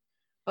do.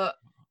 But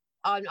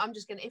I'm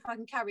just gonna, if I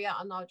can carry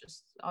on,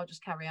 I'll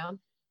just carry on.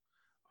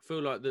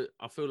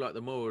 I feel like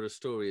the moral of the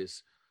story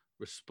is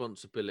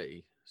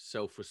responsibility,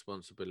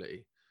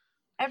 self-responsibility.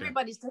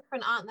 Everybody's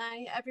different, aren't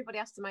they? Everybody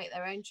has to make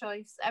their own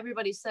choice.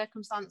 Everybody's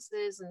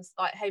circumstances and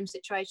like home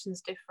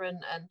situations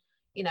different, and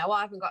you know,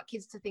 I haven't got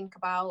kids to think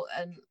about,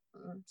 and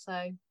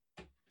so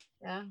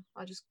yeah,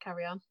 I just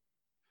carry on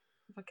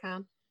if I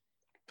can.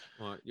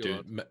 Right, you're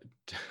on.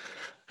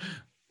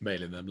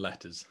 Mailing them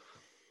letters.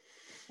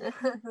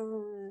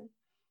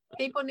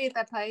 People need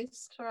their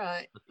post,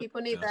 right?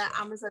 People need their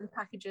Amazon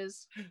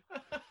packages.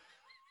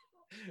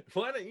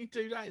 Why don't you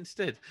do that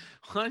instead?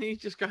 Why don't you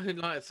just go and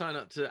like sign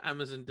up to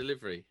Amazon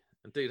delivery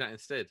and do that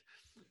instead?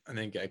 And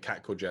then get a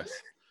cat called Jess.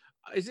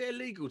 Is it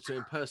illegal to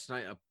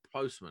impersonate a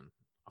postman?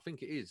 I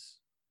think it is.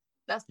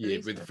 That's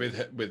with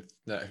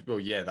well,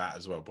 yeah, that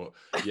as well. But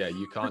yeah,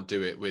 you can't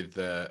do it with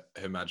Her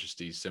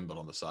Majesty's symbol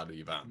on the side of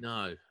your van.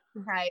 No.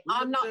 Okay,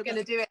 I'm not going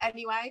to do it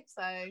anyway.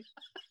 So,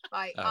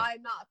 like,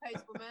 I'm not a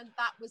postwoman.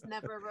 That was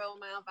never a Royal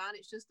Mail van.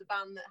 It's just a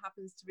van that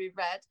happens to be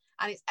red,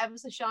 and it's ever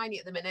so shiny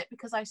at the minute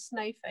because I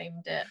snow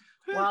foamed it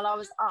while I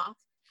was off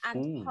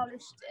and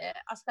polished it.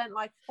 I spent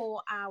like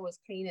 4 hours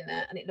cleaning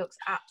it, and it looks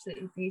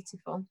absolutely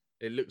beautiful.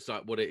 It looks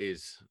like what it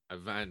is, a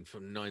van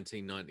from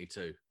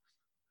 1992.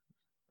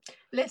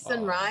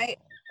 Listen, right?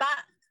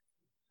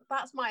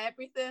 That's my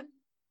everything.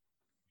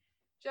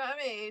 Do you know what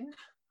I mean?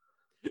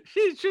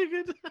 She's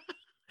triggered.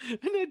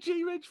 And a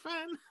G-Reg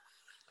fan.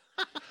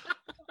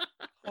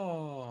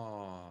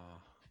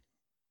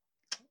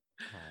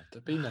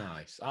 To be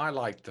nice. I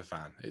like the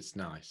fan. It's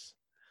nice.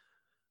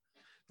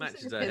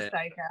 Matches her hair.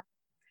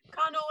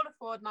 Can't all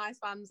afford nice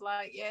fans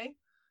like you.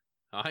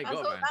 I ain't got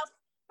a van.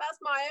 That's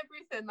my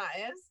everything, that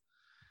is.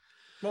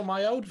 Well,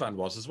 my old van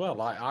was as well.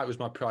 Like, it was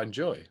my pride and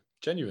joy,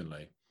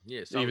 genuinely.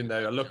 Yes. Even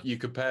though you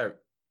compare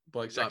it,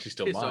 well, it's actually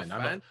still mine.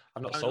 I've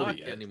not sold it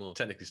yet anymore.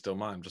 Technically still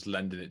mine. I'm just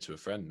lending it to a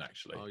friend,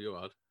 actually. Oh, you're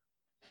odd.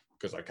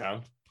 Because I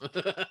can.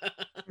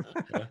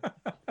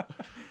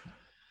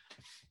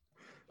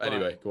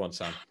 Anyway, go on,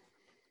 Sam.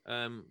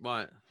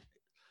 Right.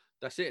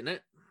 That's it, isn't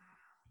it?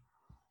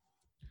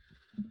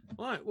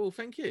 Right. Well,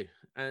 thank you.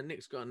 And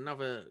Nick's got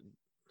another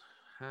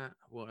hat,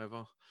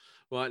 whatever.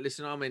 Right.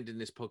 Listen, I'm ending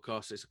this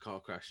podcast. It's a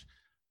car crash.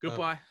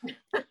 Goodbye.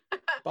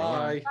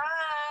 Bye.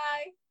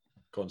 Bye.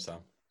 Go on, Sam.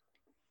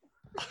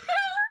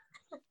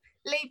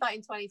 Leave that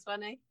in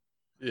 2020.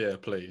 Yeah,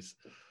 please.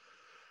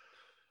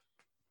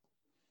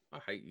 I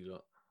hate you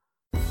lot.